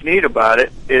really is neat about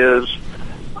it is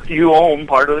you own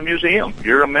part of the museum.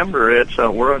 You're a member.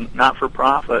 We're a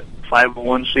not-for-profit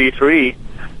 501c3,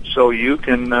 so you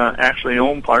can actually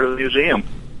own part of the museum.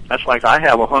 That's like I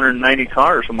have 190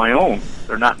 cars of my own.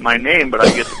 They're not in my name, but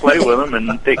I get to play with them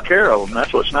and take care of them.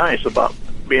 That's what's nice about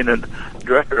being a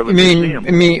director of a museum.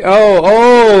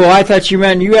 I thought you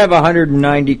meant you have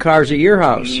 190 cars at your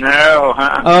house. No,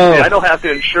 I don't have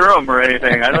to insure them or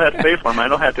anything. I don't have to pay for them. I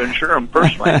don't have to insure them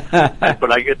personally,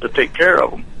 but I get to take care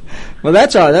of them. Well,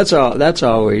 that's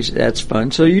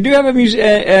fun. So you do have a museum.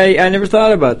 I never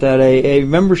thought about that. A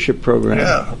membership program.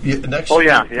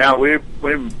 Yeah. We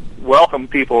welcome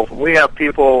people. We have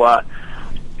people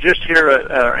just here at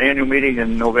our annual meeting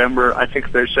in November. I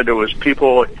think they said there was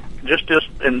people just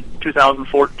in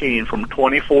 2014 from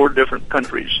 24 different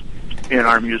countries in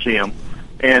our museum,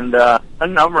 and a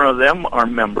number of them are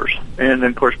members. And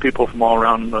of course, people from all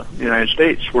around the United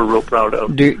States we're real proud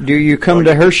of. Do you come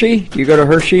to Hershey? Do you go to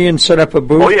Hershey and set up a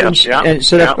booth? Oh yes, and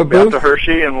set up a booth. We'll to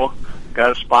Hershey, and we'll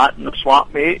got a spot in the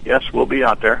swap meet. Yes, we'll be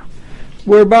out there.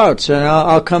 Whereabouts? And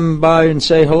I'll come by and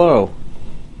say hello.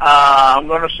 I'm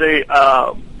going to say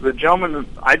the gentleman.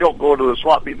 I don't go to the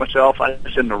swap meet myself. I'm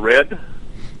just in the red.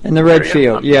 In the red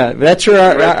field, yeah. That's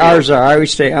where ours are.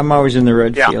 I'm always in the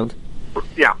red field.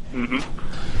 Yeah. Mm-hmm.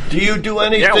 Do you do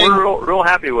anything? Yeah, we're real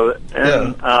happy with it.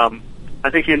 And I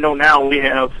think now we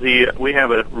have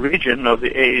a region of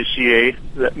the AACA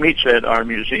that meets at our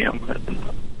museum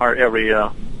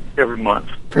every month.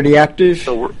 Pretty active?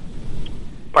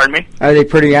 Pardon me? Are they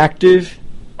pretty active?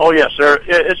 Oh yes, sir.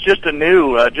 It's just a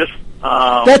new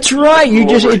that's right.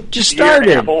 It just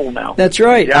started. Now. That's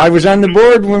right. Yeah. I was on the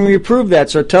board when we approved that.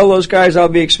 So tell those guys I'll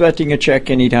be expecting a check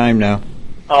anytime now.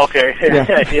 Okay.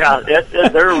 Yeah.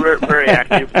 They're very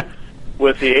active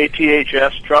with the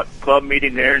ATHS truck club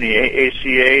meeting there in the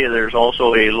AACA. There's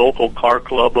also a local car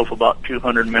club of about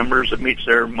 200 members that meets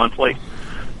there monthly.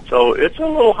 So it's a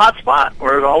little hot spot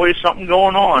where there's always something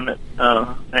going on at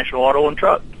National Auto and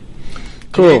Truck.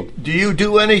 Cool. Do you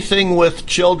do anything with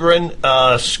children,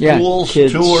 schools,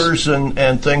 tours,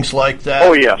 and things like that?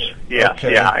 Oh yes,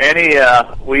 okay.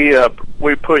 Yeah.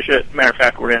 We push it. Matter of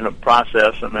fact, we're in a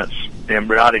process, and that's the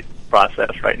embryonic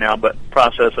process right now. But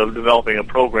process of developing a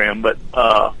program. But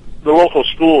the local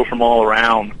schools from all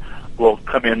around will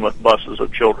come in with buses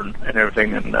of children and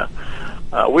everything, and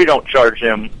we don't charge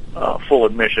them full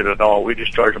admission at all. We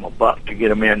just charge them $1 to get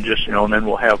them in, and then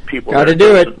we'll have people. Got to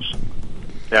do it.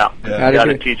 Yeah, got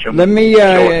to teach them. Let me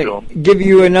give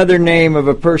you another name of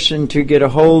a person to get a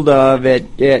hold of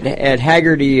at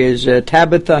Haggerty is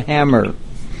Tabitha Hammer.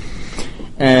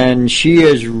 And she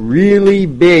is really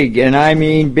big, and I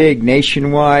mean big,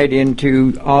 nationwide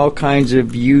into all kinds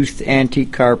of youth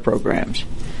antique car programs.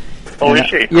 Oh, is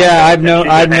she? Yeah, I've known.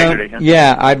 Huh?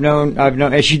 I've known.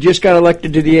 And she just got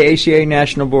elected to the ACA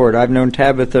National Board. I've known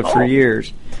Tabitha for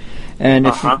years. And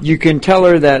if you can tell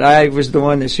her that I was the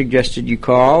one that suggested you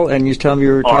call, and you tell me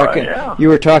you were talking, you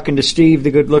were talking to Steve,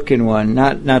 the good-looking one,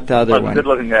 not the other one. The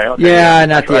good-looking guy. Okay. Yeah,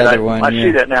 not the other one. I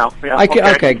see that now.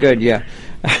 Yeah, okay, good. Yeah.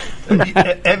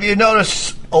 Have you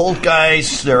noticed old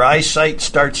guys, their eyesight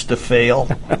starts to fail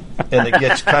and it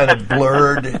gets kind of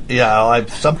blurred? Yeah,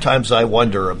 sometimes I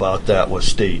wonder about that with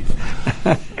Steve.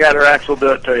 Cataract will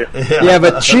do it to you. Yeah,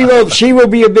 but she will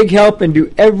be a big help and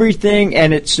do everything,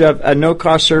 and it's a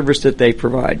no-cost service that they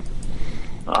provide.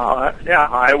 Yeah,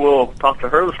 I will talk to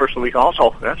her the first of the week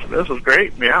also. This is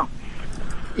great, yeah.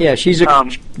 Yeah, she's a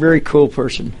very cool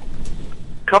person.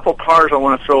 Couple cars I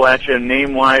want to throw at you,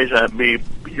 name-wise,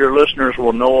 your listeners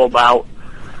will know about.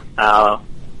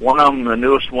 One of them, the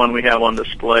newest one we have on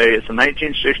display, is a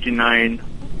 1969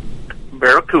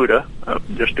 Barracuda,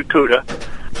 just a Cuda,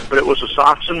 but it was a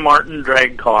Sox and Martin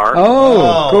drag car.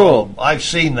 Oh, cool. I've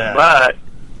seen that. But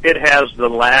it has the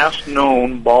last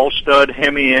known ball stud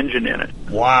Hemi engine in it.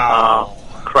 Wow.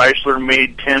 Chrysler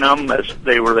made 10 of them.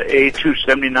 They were the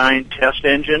A279 test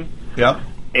engine. Yep.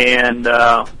 And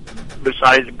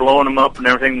besides blowing them up and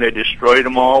everything, they destroyed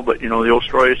them all. But, the old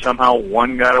story is somehow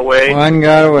one got away.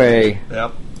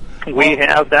 Yep. We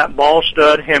have that ball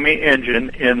stud Hemi engine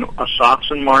in a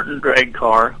Sox and Martin drag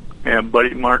car. And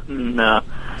Buddy Martin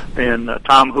and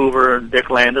Tom Hoover and Dick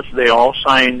Landis, they all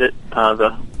signed it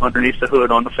underneath the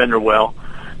hood on the fender well.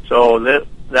 So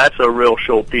that's a real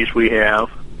showpiece we have.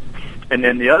 And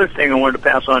then the other thing I wanted to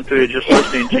pass on to you, just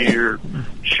listening to your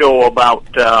show about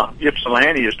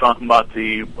Ypsilanti, is talking about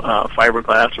the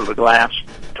fiberglass or the glass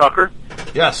Tucker.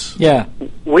 Yes. Yeah.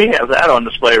 We have that on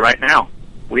display right now.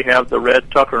 We have the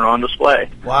red Tucker on display.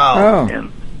 Wow. Oh.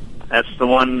 And that's the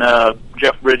one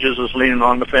Jeff Bridges is leaning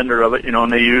on the fender of it,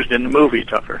 and they used in the movie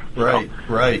Tucker. Right,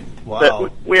 so right. Wow.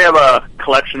 We have a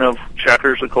collection of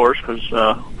checkers, of course, because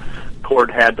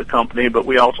Cord had the company, but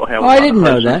we also have. I didn't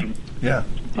know that. Yeah.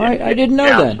 I didn't know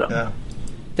that. So. Yeah.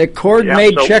 The Cord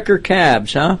made checker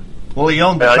cabs, huh? Well, he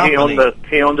owned the company.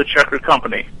 He owned the checker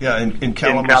company. Yeah, in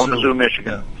Kalamazoo,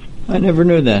 Michigan. Yeah. I never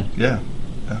knew that. Yeah.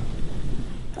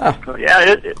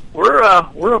 Yeah, we're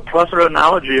a plethora of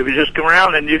knowledge. If you just come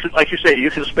around and like you say,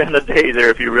 you can spend a day there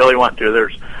if you really want to.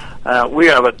 We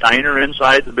have a diner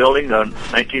inside the building, a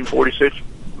 1946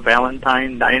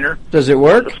 Valentine diner. Does it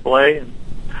work? Display.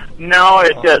 No,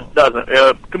 it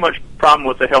doesn't. Too much problem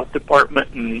with the health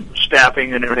department and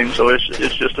staffing and everything, so it's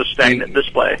just a stagnant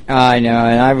display. I know,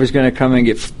 and I was going to come and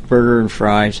get burger and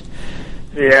fries.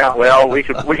 Yeah, well, we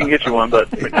can get you one,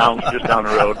 but McDonald's just down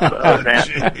the road.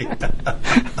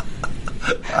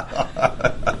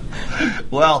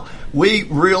 Well, we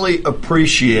really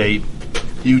appreciate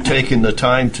you taking the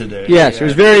time today. Yes, it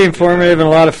was very informative and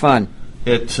a lot of fun.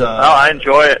 I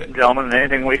enjoy it, gentlemen. And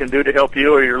anything we can do to help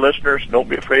you or your listeners, don't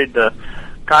be afraid to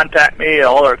contact me.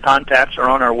 All our contacts are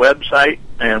on our website,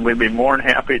 and we'd be more than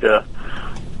happy to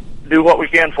do what we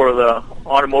can for the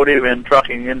automotive and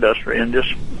trucking industry, and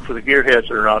just for the gearheads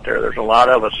that are out there. There's a lot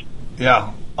of us.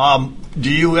 Yeah. Do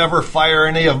you ever fire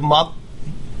any of them up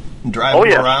and drive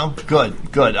them around?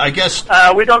 Good. I guess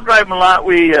we don't drive them a lot.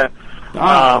 We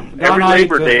every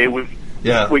Labor Day we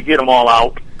get them all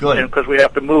out. Good, because we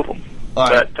have to move them.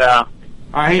 Right. But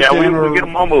I hate to we get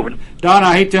them all moving. Don,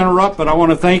 I hate to interrupt, but I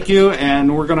want to thank you,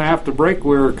 and we're going to have to break.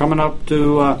 We're coming up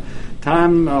to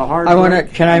time. Hard.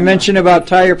 Can I mention about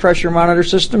tire pressure monitor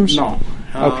systems? No.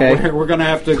 Okay. We're going to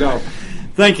have to go.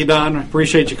 Thank you, Don.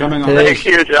 Appreciate you coming on. Thank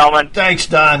you, gentlemen. Thanks,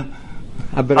 Don.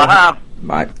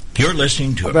 You're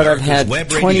listening to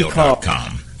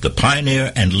AmericasWebRadio.com, the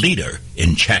pioneer and leader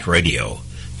in chat radio.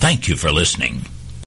 Thank you for listening.